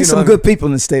 Well, there's some good people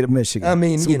in the state of Michigan. I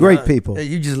mean, some great people.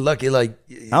 You just lucky. Like,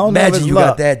 I don't imagine know you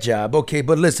got that job. Okay,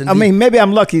 but listen. Maybe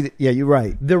I'm lucky. Yeah, you're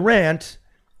right. The rant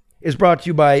is brought to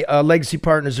you by Legacy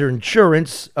Partners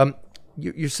Insurance.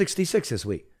 You're 66 this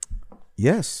week.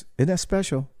 Yes, isn't that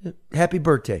special? Happy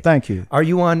birthday. Thank you. Are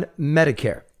you on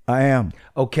Medicare? I am.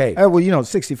 Okay. Well,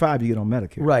 65, you get on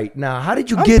Medicare. Right. Now, how did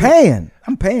you I'm paying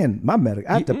my Medicare.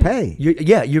 I have to pay.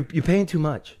 You're paying too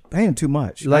much. Paying too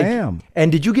much. I am.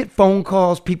 And did you get phone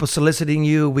calls, people soliciting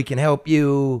you, we can help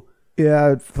you?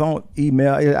 Yeah, phone,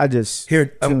 email. I just tune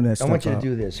that stuff I want you to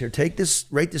do this. Here, take this,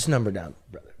 write this number down,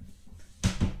 brother.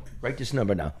 Write this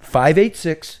number down.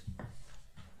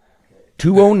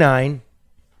 586-209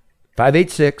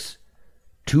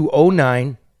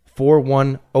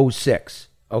 586-209-4106.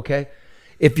 Okay?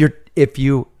 If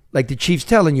you like the chief's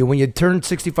telling you, when you turn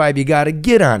 65, you got to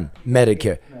get on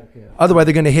Medicare. Otherwise,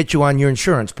 they're going to hit you on your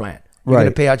insurance plan. You're going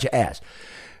to pay out your ass.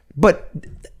 But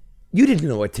you didn't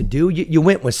know what to do. You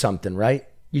went with something, right?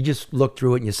 You just looked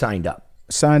through it and you signed up.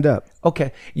 Signed up.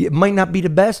 Okay. It might not be the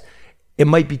best. It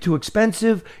might be too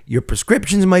expensive. Your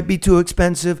prescriptions might be too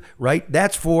expensive, right?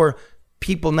 That's for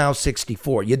people now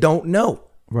 64. You don't know.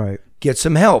 Right. Get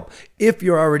some help. If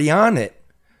you're already on it,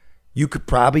 you could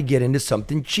probably get into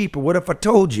something cheaper. What if I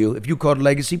told you, if you called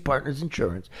Legacy Partners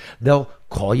Insurance, they'll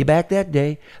call you back that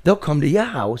day. They'll come to your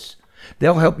house.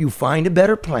 They'll help you find a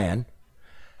better plan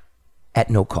at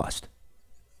no cost.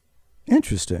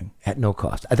 Interesting. At no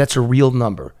cost. That's a real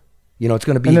number. You know, it's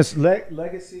going to be... And it's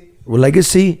Legacy?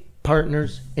 Legacy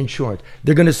Partners Insurance.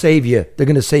 They're going to save you. They're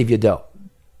going to save you dough.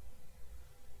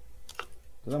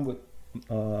 I'm with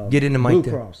Get in the mic Blue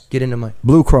there. Cross. Get in the mic.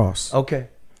 Blue Cross. Okay.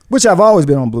 Which I've always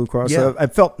been on Blue Cross. Yeah. So I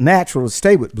felt natural to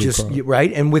stay with Blue Cross.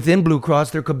 Right. And within Blue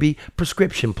Cross, there could be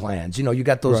prescription plans. You know, you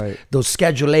got those Right. those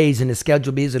Schedule A's and the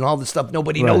Schedule B's and all the stuff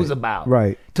nobody Right. knows about.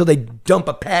 Right. Till they dump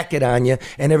a packet on you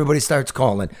and everybody starts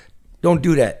calling. Don't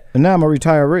do that. And now I'm a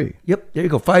retiree. Yep. There you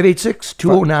go.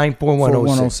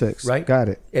 586-209-4106. Right. Got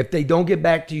it. If they don't get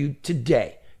back to you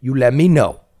today, you let me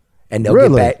know. And they'll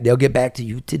Really? they'll get back to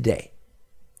you today.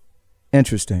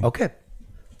 Interesting. Okay.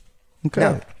 Okay.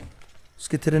 Now, let's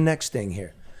get to the next thing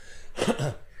here.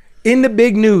 In the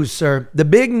big news, sir, the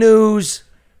big news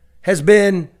has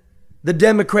been the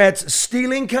Democrats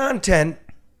stealing content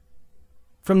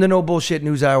from the No Bullshit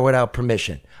News Hour without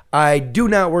permission. I do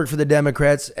not work for the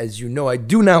Democrats. As you know, I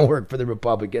do not work for the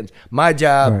Republicans. My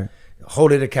job, Right.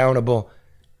 hold it accountable,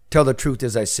 tell the truth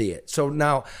as I see it. So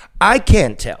now I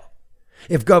can't tell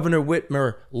if Governor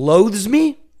Whitmer loathes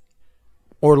me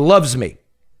or loves me.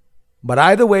 But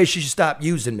either way, she should stop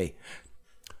using me.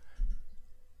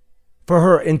 For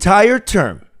her entire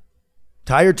term,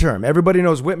 everybody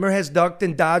knows Whitmer has ducked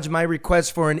and dodged my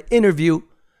request for an interview.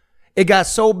 It got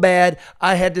so bad,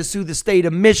 I had to sue the state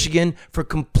of Michigan for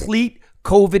complete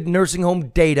COVID nursing home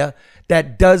data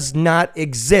that does not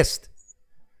exist.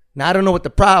 Now, I don't know what the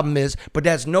problem is, but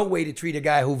that's no way to treat a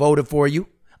guy who voted for you.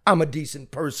 I'm a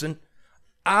decent person.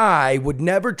 I would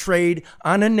never trade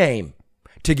on a name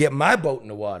to get my boat in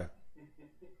the water.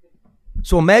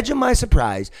 So imagine my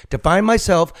surprise to find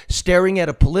myself staring at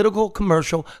a political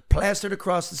commercial plastered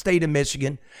across the state of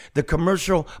Michigan. The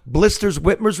commercial blisters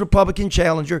Whitmer's Republican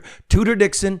challenger, Tudor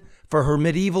Dixon, for her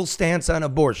medieval stance on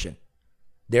abortion.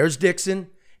 There's Dixon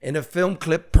in a film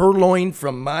clip purloined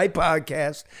from my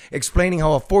podcast explaining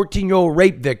how a 14-year-old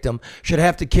rape victim should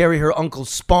have to carry her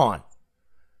uncle's spawn.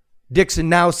 Dixon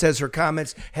now says her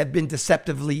comments have been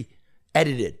deceptively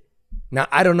edited. Now,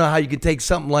 I don't know how you can take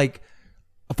something like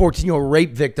a 14-year-old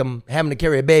rape victim having to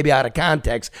carry a baby out of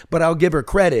context, but I'll give her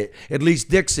credit. At least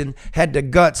Dixon had the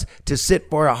guts to sit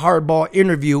for a hardball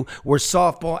interview where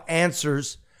softball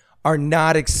answers are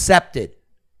not accepted.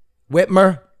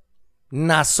 Whitmer,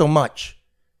 not so much.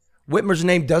 Whitmer's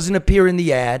name doesn't appear in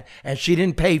the ad, and she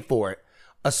didn't pay for it.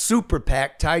 A super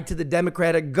PAC tied to the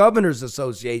Democratic Governors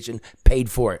Association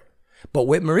paid for it. But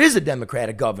Whitmer is a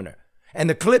Democratic governor, and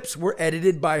the clips were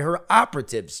edited by her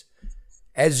operatives.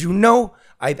 As you know,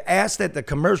 I've asked that the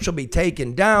commercial be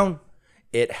taken down.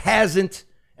 It hasn't,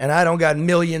 and I don't got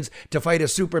millions to fight a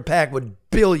super PAC with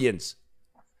billions.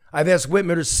 I've asked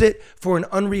Whitmer to sit for an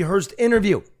unrehearsed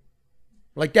interview.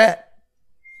 Like that.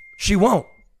 She won't.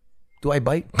 Do I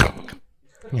bite?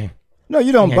 Yeah. No,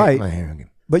 you don't Yeah, bite. my hair.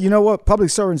 But you know what? Public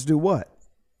servants do what?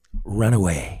 Run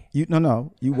away.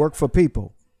 No. You work for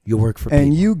people. You work for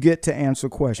And people. you get to answer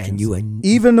questions. And you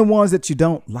even the ones that you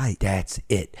don't like. That's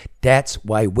it. That's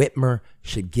why Whitmer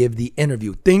should give the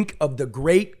interview. Think of the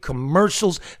great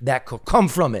commercials that could come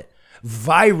from it.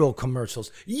 Viral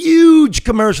commercials, huge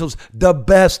commercials, the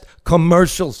best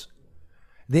commercials.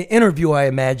 The interview, I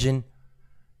imagine,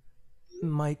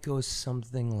 might go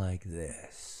something like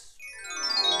this.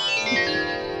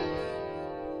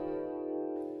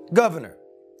 Governor,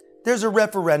 there's a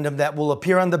referendum that will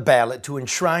appear on the ballot to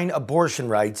enshrine abortion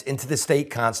rights into the state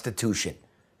constitution.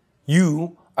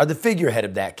 You are the figurehead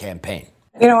of that campaign.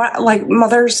 You know, like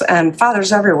mothers and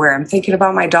fathers everywhere, I'm thinking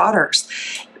about my daughters.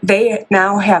 They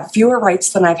now have fewer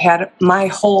rights than I've had my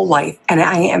whole life, and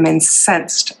I am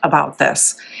incensed about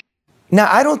this. Now,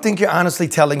 I don't think you're honestly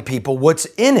telling people what's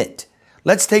in it.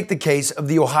 Let's take the case of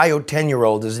the Ohio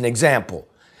 10-year-old as an example.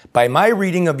 By my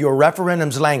reading of your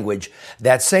referendum's language,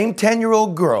 that same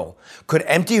 10-year-old girl could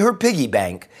empty her piggy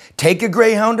bank, take a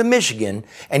Greyhound to Michigan,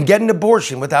 and get an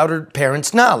abortion without her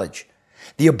parents' knowledge.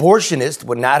 The abortionist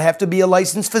would not have to be a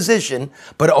licensed physician,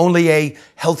 but only a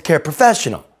healthcare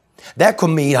professional. That could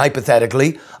mean,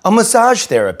 hypothetically, a massage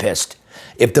therapist.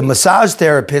 If the massage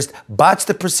therapist botched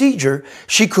the procedure,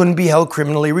 she couldn't be held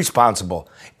criminally responsible.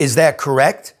 Is that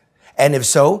correct? And if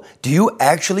so, do you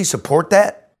actually support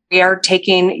that? We are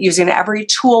using every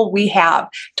tool we have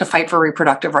to fight for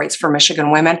reproductive rights for Michigan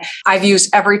women. I've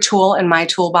used every tool in my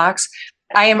toolbox.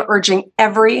 I am urging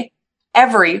every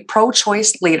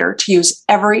pro-choice leader to use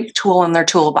every tool in their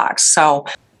toolbox. So,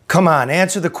 come on,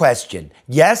 answer the question.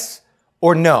 Yes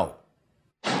or no?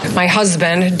 My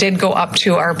husband did go up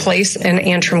to our place in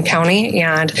Antrim County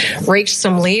and raked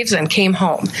some leaves and came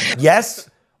home. Yes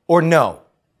or no?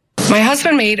 My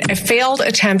husband made a failed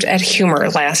attempt at humor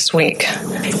last week.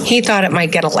 He thought it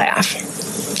might get a laugh.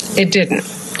 It didn't.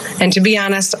 And to be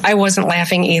honest, I wasn't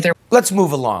laughing either. Let's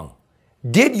move along.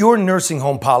 Did your nursing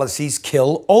home policies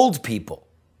kill old people?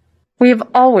 We have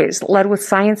always led with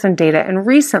science and data, and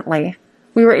recently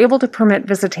we were able to permit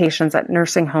visitations at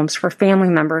nursing homes for family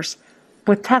members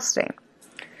with testing.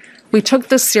 We took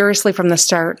this seriously from the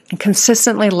start and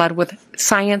consistently led with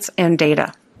science and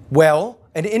data. Well,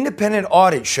 an independent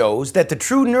audit shows that the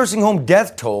true nursing home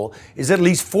death toll is at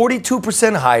least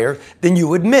 42% higher than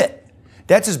you admit.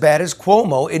 That's as bad as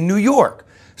Cuomo in New York.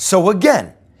 So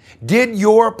again, did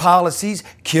your policies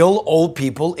kill old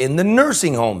people in the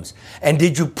nursing homes? And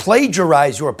did you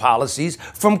plagiarize your policies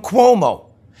from Cuomo?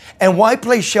 And why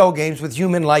play shell games with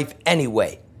human life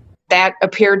anyway? that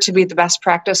appeared to be the best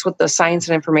practice with the science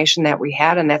and information that we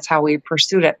had, and that's how we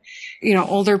pursued it. You know,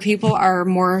 older people are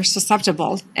more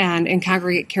susceptible, and in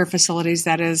congregate care facilities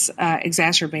that is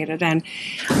exacerbated. And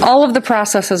all of the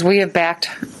processes we have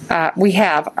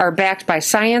are backed by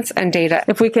science and data.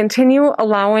 If we continue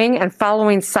allowing and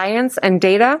following science and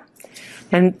data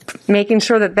and making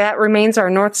sure that that remains our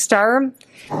North Star,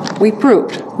 we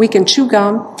proved we can chew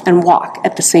gum and walk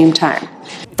at the same time.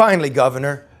 Finally,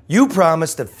 Governor, you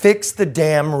promised to fix the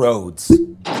damn roads.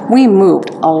 We moved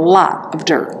a lot of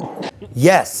dirt.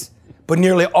 Yes, but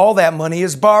nearly all that money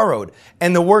is borrowed,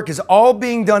 and the work is all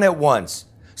being done at once.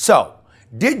 So,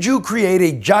 did you create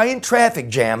a giant traffic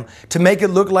jam to make it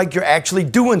look like you're actually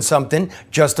doing something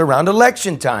just around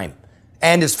election time?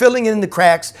 And is filling in the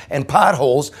cracks and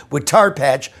potholes with tar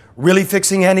patch really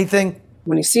fixing anything?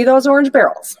 When you see those orange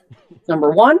barrels,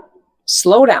 number one,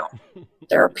 slow down.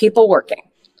 There are people working.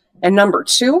 And number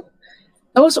two,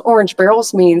 those orange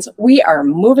barrels means we are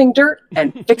moving dirt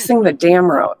and fixing the damn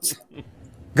roads.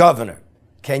 Governor,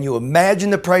 can you imagine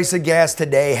the price of gas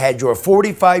today had your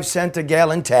 45-cent a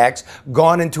gallon tax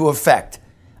gone into effect?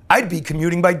 I'd be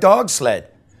commuting by dog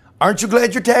sled. Aren't you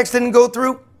glad your tax didn't go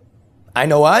through? I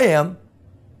know I am.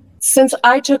 Since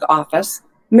I took office,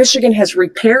 Michigan has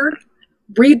repaired,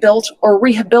 rebuilt, or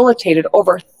rehabilitated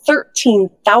over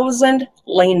 13,000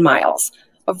 lane miles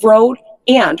of road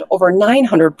and over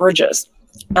 900 bridges.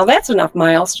 Now that's enough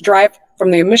miles to drive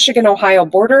from the Michigan-Ohio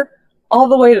border all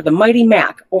the way to the mighty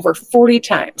Mac over 40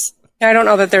 times. I don't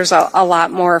know that there's a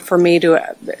lot more for me to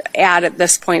add at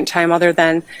this point in time other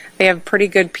than they have pretty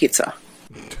good pizza.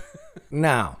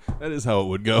 Now, that is how it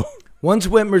would go. Once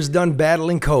Whitmer's done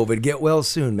battling COVID, get well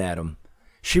soon, madam.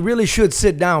 She really should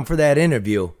sit down for that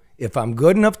interview. If I'm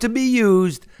good enough to be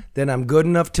used, then I'm good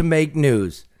enough to make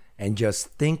news. And just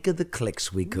think of the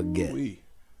clicks we could get.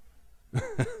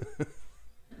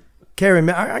 Carrie,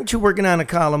 aren't you working on a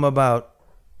column about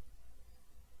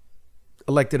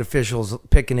elected officials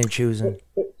picking and choosing?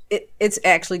 It's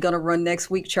actually going to run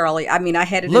next week, Charlie. I mean, I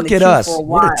had it Look in the at queue us. for a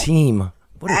while. What a team.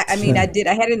 I mean, I did.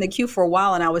 I had it in the queue for a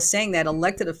while, and I was saying that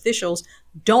elected officials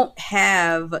don't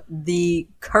have the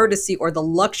courtesy or the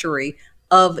luxury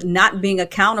of not being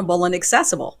accountable and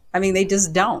accessible. I mean, they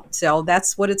just don't. So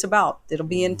that's what it's about. It'll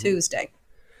be in Tuesday.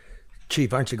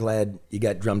 Chief, aren't you glad you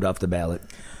got drummed off the ballot?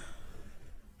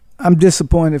 I'm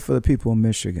disappointed for the people in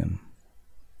Michigan.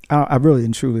 I really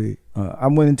and truly, I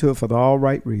went into it for all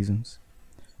right reasons.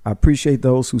 I appreciate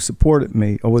those who supported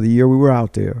me over the year we were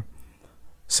out there.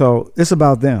 So it's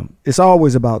about them. It's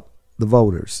always about the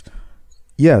voters.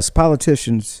 Yes,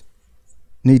 politicians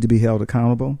need to be held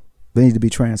accountable. They need to be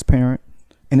transparent.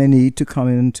 And they need to come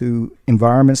into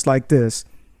environments like this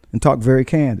and talk very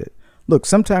candid. Look,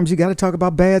 sometimes you got to talk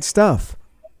about bad stuff.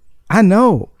 I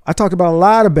know. I talked about a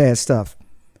lot of bad stuff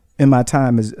in my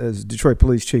time as Detroit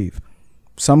Police Chief.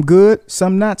 Some good,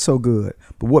 some not so good.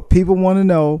 But what people want to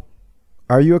know,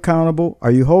 are you accountable?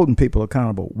 Are you holding people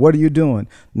accountable? What are you doing?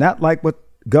 Not like what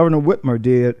Governor Whitmer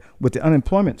did with the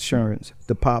unemployment insurance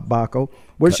debacle.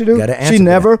 What did she do? She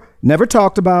never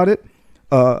talked about it.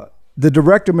 The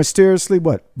director mysteriously,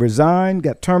 resigned,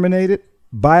 got terminated,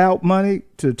 buyout money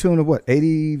to the tune of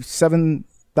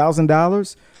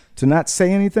 $87,000 to not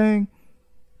say anything.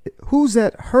 Who's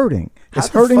that hurting? It's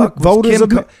hurting voters.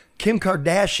 Kim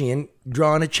Kardashian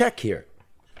drawing a check here.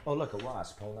 Oh, look, a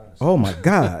wasp. Hold on. Oh, my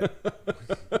God.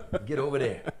 Get over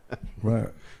there. Right.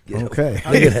 Okay.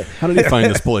 How did he find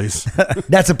this place?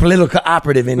 That's a political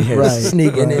operative in here, Right,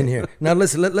 sneaking right. in here. Now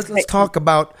listen, let's talk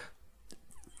about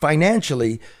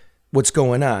financially what's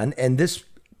going on. And this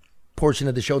portion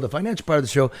of the show, the financial part of the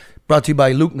show, brought to you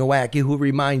by Luke Nowacki, who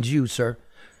reminds you, sir,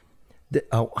 that,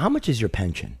 how much is your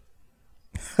pension?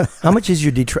 How much is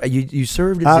your Detroit? You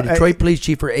served as a Detroit police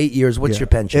chief for 8 years. What's your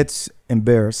pension? It's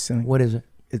embarrassing. What is it?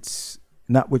 It's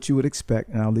not what you would expect,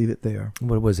 and I'll leave it there.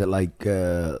 What was it, like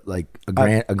a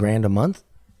grand a month?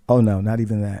 Oh no, not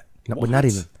even that. No, but not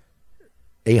even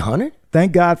 800.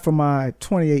 Thank God for my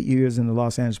 28 years in the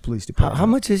Los Angeles Police Department. How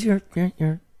much is your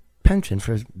pension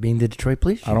for being the Detroit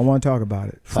police chief? I don't want to talk about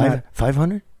it.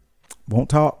 500. Won't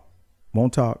talk.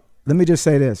 Let me just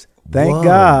say this. Thank Whoa.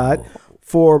 God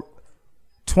for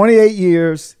 28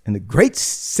 years in the great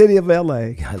city of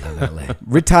LA. I love LA.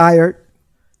 Retired,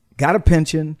 got a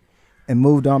pension, and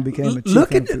moved on, became a chief.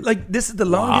 Look at this is the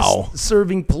longest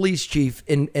serving police chief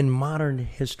in modern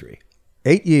history.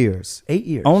 8 years. 8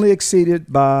 years. Only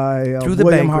exceeded by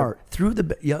William Hart. Through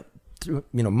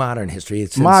modern history.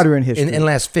 It's Modern history. In the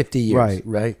last 50 years.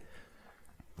 Right.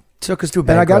 Took us through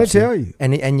bankruptcy. And I got to tell you.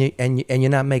 And you're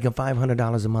not making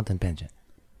 $500 a month in pension.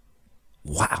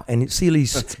 Wow. And see,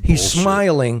 he's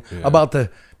smiling about the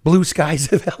blue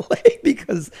skies of LA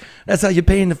because that's how you're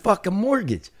paying the fucking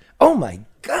mortgage. Oh my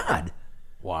God.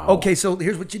 Wow. Okay, so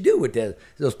here's what you do with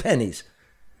those pennies.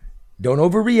 Don't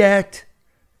overreact.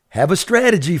 Have a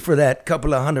strategy for that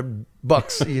couple of $100.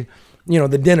 You know,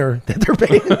 the dinner that they're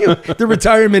paying you, the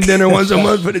retirement dinner once a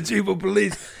month for the chief of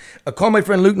police. Call my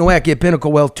friend Luke Nowacki at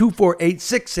Pinnacle Wealth,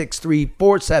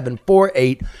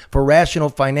 248-663-4748 for rational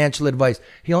financial advice.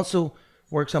 He also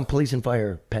works on police and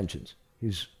fire pensions.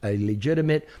 He's a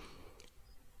legitimate,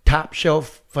 top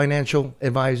shelf financial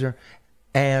advisor,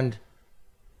 and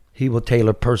he will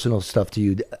tailor personal stuff to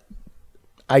you.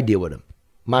 I deal with him.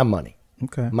 My money.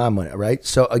 Okay. My money, all right?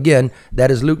 So, again, that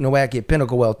is Luke Nowacki at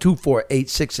Pinnacle Wealth,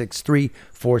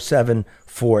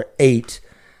 248-663-4748.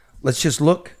 Let's just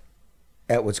look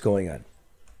at what's going on.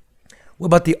 What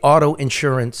about the auto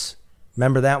insurance?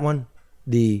 Remember that one?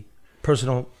 The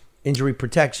personal injury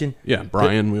protection? Yeah,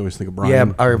 Brian. We always think of Brian.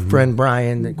 Yeah, our friend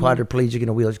Brian, the quadriplegic in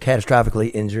a wheelchair,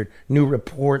 catastrophically injured. New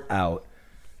report out.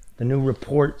 The new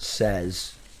report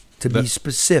says, to be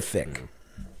specific,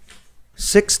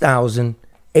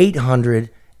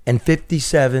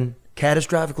 6,857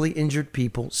 catastrophically injured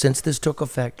people since this took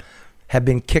effect have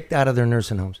been kicked out of their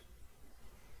nursing homes.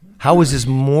 How is this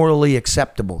morally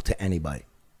acceptable to anybody?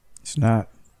 It's not.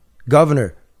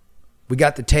 Governor, we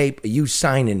got the tape of you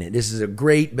signing it. This is a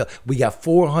great bill. We got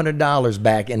 $400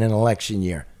 back in an election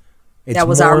year. That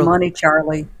was our money,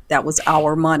 Charlie. That was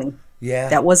our money. Yeah.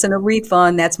 That wasn't a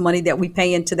refund. That's money that we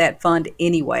pay into that fund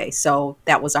anyway. So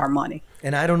that was our money.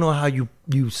 And I don't know how you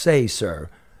say, sir,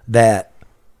 that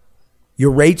your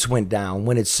rates went down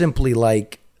when it's simply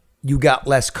like you got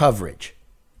less coverage.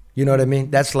 You know what I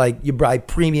mean? That's like you buy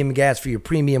premium gas for your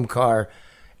premium car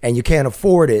and you can't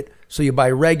afford it, so you buy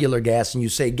regular gas and you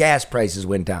say gas prices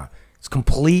went down. It's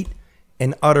complete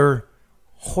and utter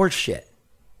horseshit.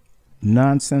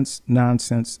 Nonsense.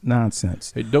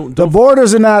 Hey, don't the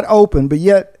borders are not open, but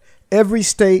yet every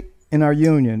state in our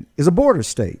union is a border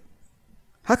state.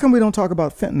 How come we don't talk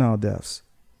about fentanyl deaths?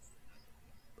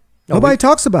 Nobody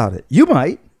talks about it. You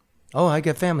might. Oh, I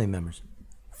got family members.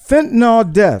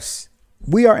 Fentanyl deaths.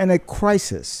 We are in a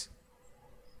crisis,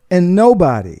 and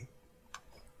nobody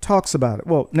talks about it.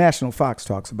 Well, National Fox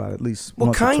talks about it at least. Well,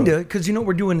 once or kind of, twice. because you know what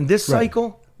we're doing in this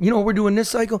cycle? You know what we're doing this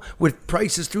cycle? With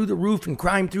prices through the roof and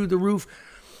crime through the roof.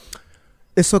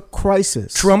 It's a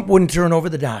crisis. Trump wouldn't turn over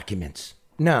the documents.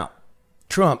 Now,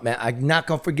 Trump, man, I'm not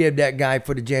going to forgive that guy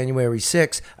for the January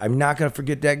 6th. I'm not going to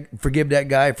forgive that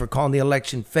guy for calling the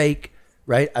election fake,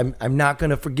 right? I'm not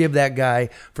going to forgive that guy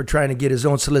for trying to get his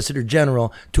own Solicitor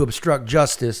General to obstruct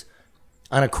justice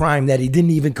on a crime that he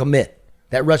didn't even commit.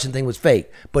 That Russian thing was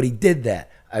fake, but he did that.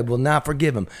 I will not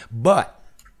forgive him. But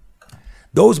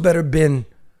those better have been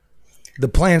the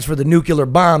plans for the nuclear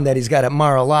bomb that he's got at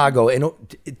Mar-a-Lago and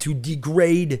to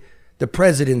degrade the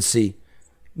presidency.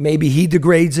 Maybe he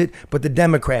degrades it, but the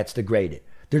Democrats degrade it.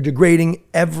 They're degrading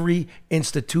every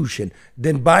institution.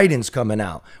 Then Biden's coming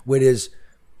out with his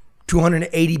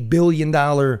 $280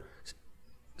 billion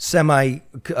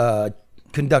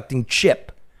semi-conducting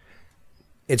chip.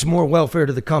 It's more welfare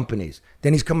to the companies.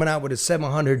 Then he's coming out with a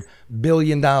 $700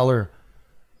 billion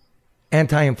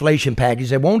anti-inflation package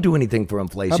that won't do anything for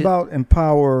inflation. How about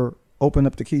Empower open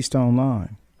up the Keystone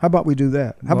Line? How about we do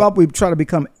that? How about we try to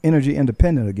become energy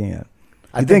independent again?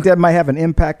 You think that might have an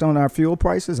impact on our fuel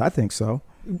prices? I think so.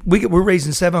 We're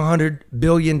raising $700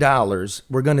 billion.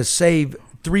 We're going to save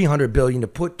 $300 billion to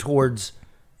put towards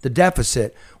the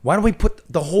deficit. Why don't we put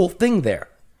the whole thing there?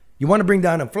 You want to bring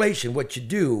down inflation. What you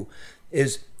do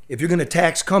is, if you're going to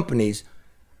tax companies,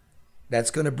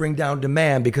 that's going to bring down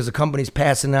demand because the company's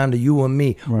passing on to you and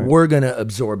me. Right. We're going to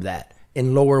absorb that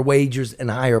in lower wages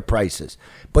and higher prices.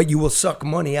 But you will suck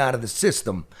money out of the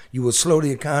system. You will slow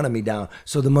the economy down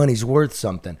so the money's worth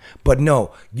something. But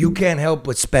no, you can't help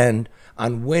but spend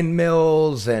on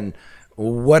windmills and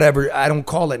whatever. I don't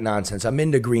call it nonsense. I'm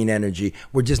into green energy.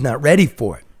 We're just not ready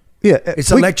for it. Yeah,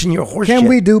 it's election year horseshit. Can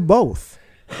we do both?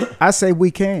 I say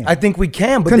we can. I think we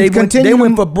can, but they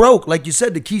went for broke, like you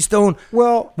said. The Keystone.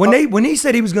 Well, when he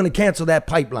said he was going to cancel that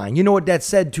pipeline, you know what that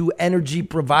said to energy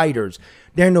providers?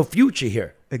 There's no future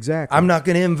here. Exactly. I'm not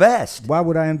going to invest. Why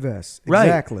would I invest? Right.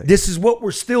 Exactly. This is what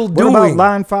we're still What doing. about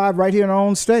Line 5 right here in our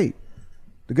own state?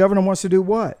 The governor wants to do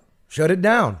what? Shut it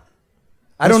down.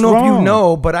 I don't know if you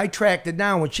know, but I tracked it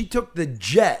down. When she took the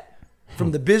jet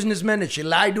from the businessman that she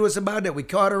lied to us about, that we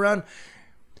caught her on,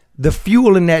 the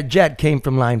fuel in that jet came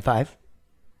from Line 5.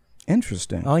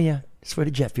 Interesting. Oh, yeah. That's where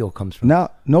the jet fuel comes from.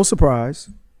 Now, no surprise.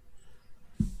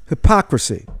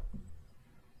 Hypocrisy.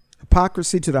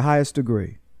 Hypocrisy to the highest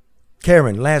degree.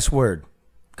 Karen, last word.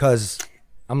 Because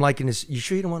I'm liking this. You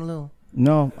sure you don't want a little?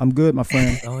 No, I'm good, my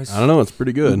friend. I don't know. It's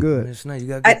pretty good. I'm good. It's nice. You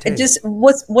got good taste. Just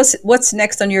what's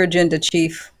next on your agenda,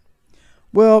 Chief?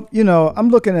 Well, I'm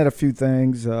looking at a few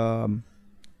things. I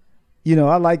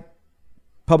like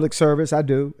public service. I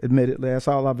do, admittedly. That's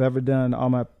all I've ever done all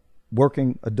my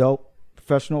working adult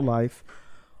professional life.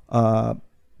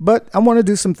 But I want to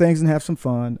do some things and have some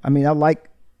fun. I mean, I like,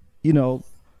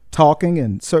 talking,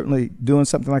 and certainly doing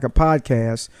something like a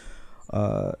podcast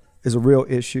is a real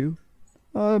issue.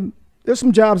 There's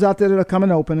some jobs out there that are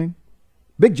coming opening,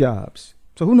 big jobs.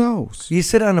 So who knows? You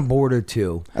sit on a board or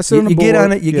two. I sit on a board.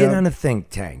 You get on a think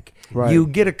tank. Right. You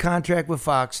get a contract with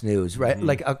Fox News, right?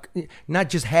 Mm-hmm. Not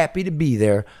just happy to be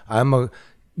there. I'm a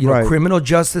Right. criminal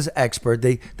justice expert.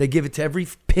 They give it to every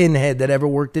pinhead that ever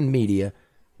worked in media,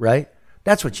 right?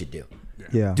 That's what you do.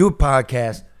 Yeah. Do a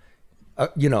podcast.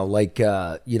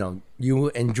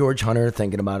 You and George Hunter are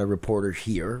thinking about a reporter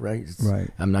here, right? Right.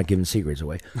 I'm not giving secrets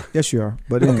away. Yes, you are.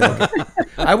 But anyway.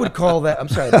 I would call that, I'm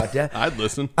sorry about that. I'd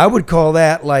listen. I would call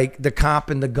that like the cop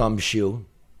and the gumshoe.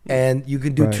 And you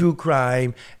can do Right. true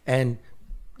crime. And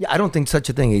I don't think such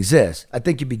a thing exists. I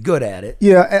think you'd be good at it.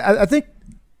 Yeah, I think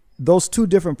those two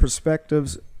different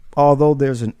perspectives, although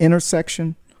there's an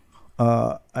intersection,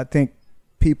 I think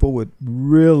people would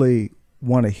really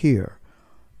want to hear.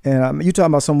 And you're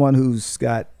talking about someone who's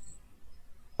got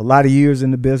a lot of years in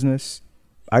the business.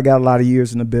 I got a lot of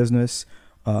years in the business.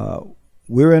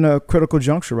 We're in a critical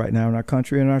juncture right now in our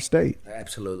country and our state.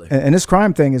 Absolutely. And this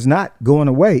crime thing is not going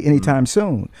away anytime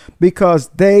soon because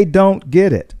they don't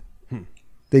get it.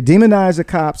 They demonize the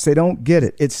cops. They don't get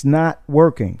it. It's not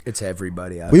working. It's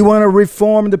everybody out We there. want to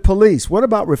reform the police. What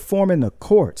about reforming the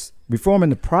courts?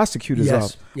 Reforming the prosecutors'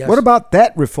 office? Yes. What about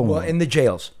that reform? Well, in the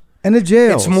jails. And the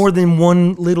jails. It's more than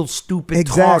one little stupid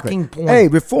talking point. Hey,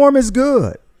 reform is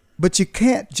good, but you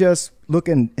can't just look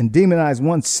and demonize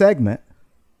one segment.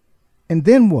 And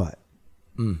then what?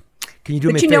 Can you do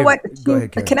me a But you favor? know what? Go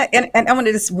ahead, Karen. Can I? And I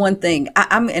wanted this one thing.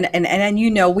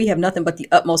 And we have nothing but the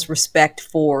utmost respect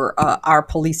for our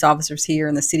police officers here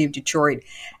in the city of Detroit.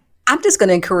 I'm just going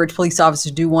to encourage police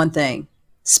officers to do one thing: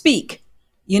 speak.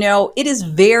 It is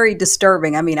very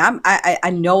disturbing. I mean,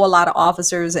 I know a lot of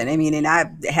officers, and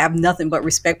I have nothing but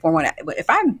respect for one. But if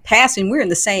I'm passing, we're in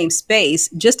the same space.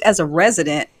 Just as a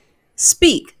resident,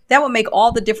 speak. That would make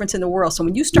all the difference in the world. So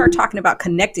when you start talking about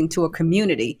connecting to a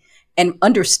community and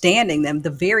understanding them, the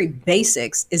very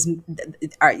basics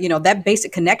that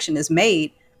basic connection is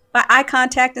made by eye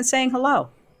contact and saying hello.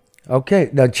 Okay.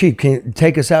 Now, Chief, can you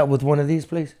take us out with one of these,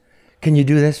 please? Can you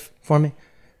do this for me?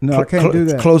 No, I can't do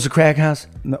that. Close the crack house?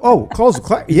 No. Oh, close the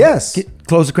crack. Yes.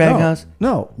 Close the crack house?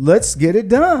 No, let's get it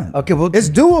done. Okay, well, it's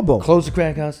doable. Close the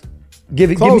crack house. Give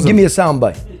me a sound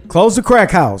bite. Close the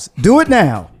crack house. Do it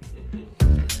now.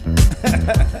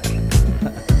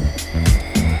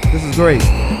 This is great.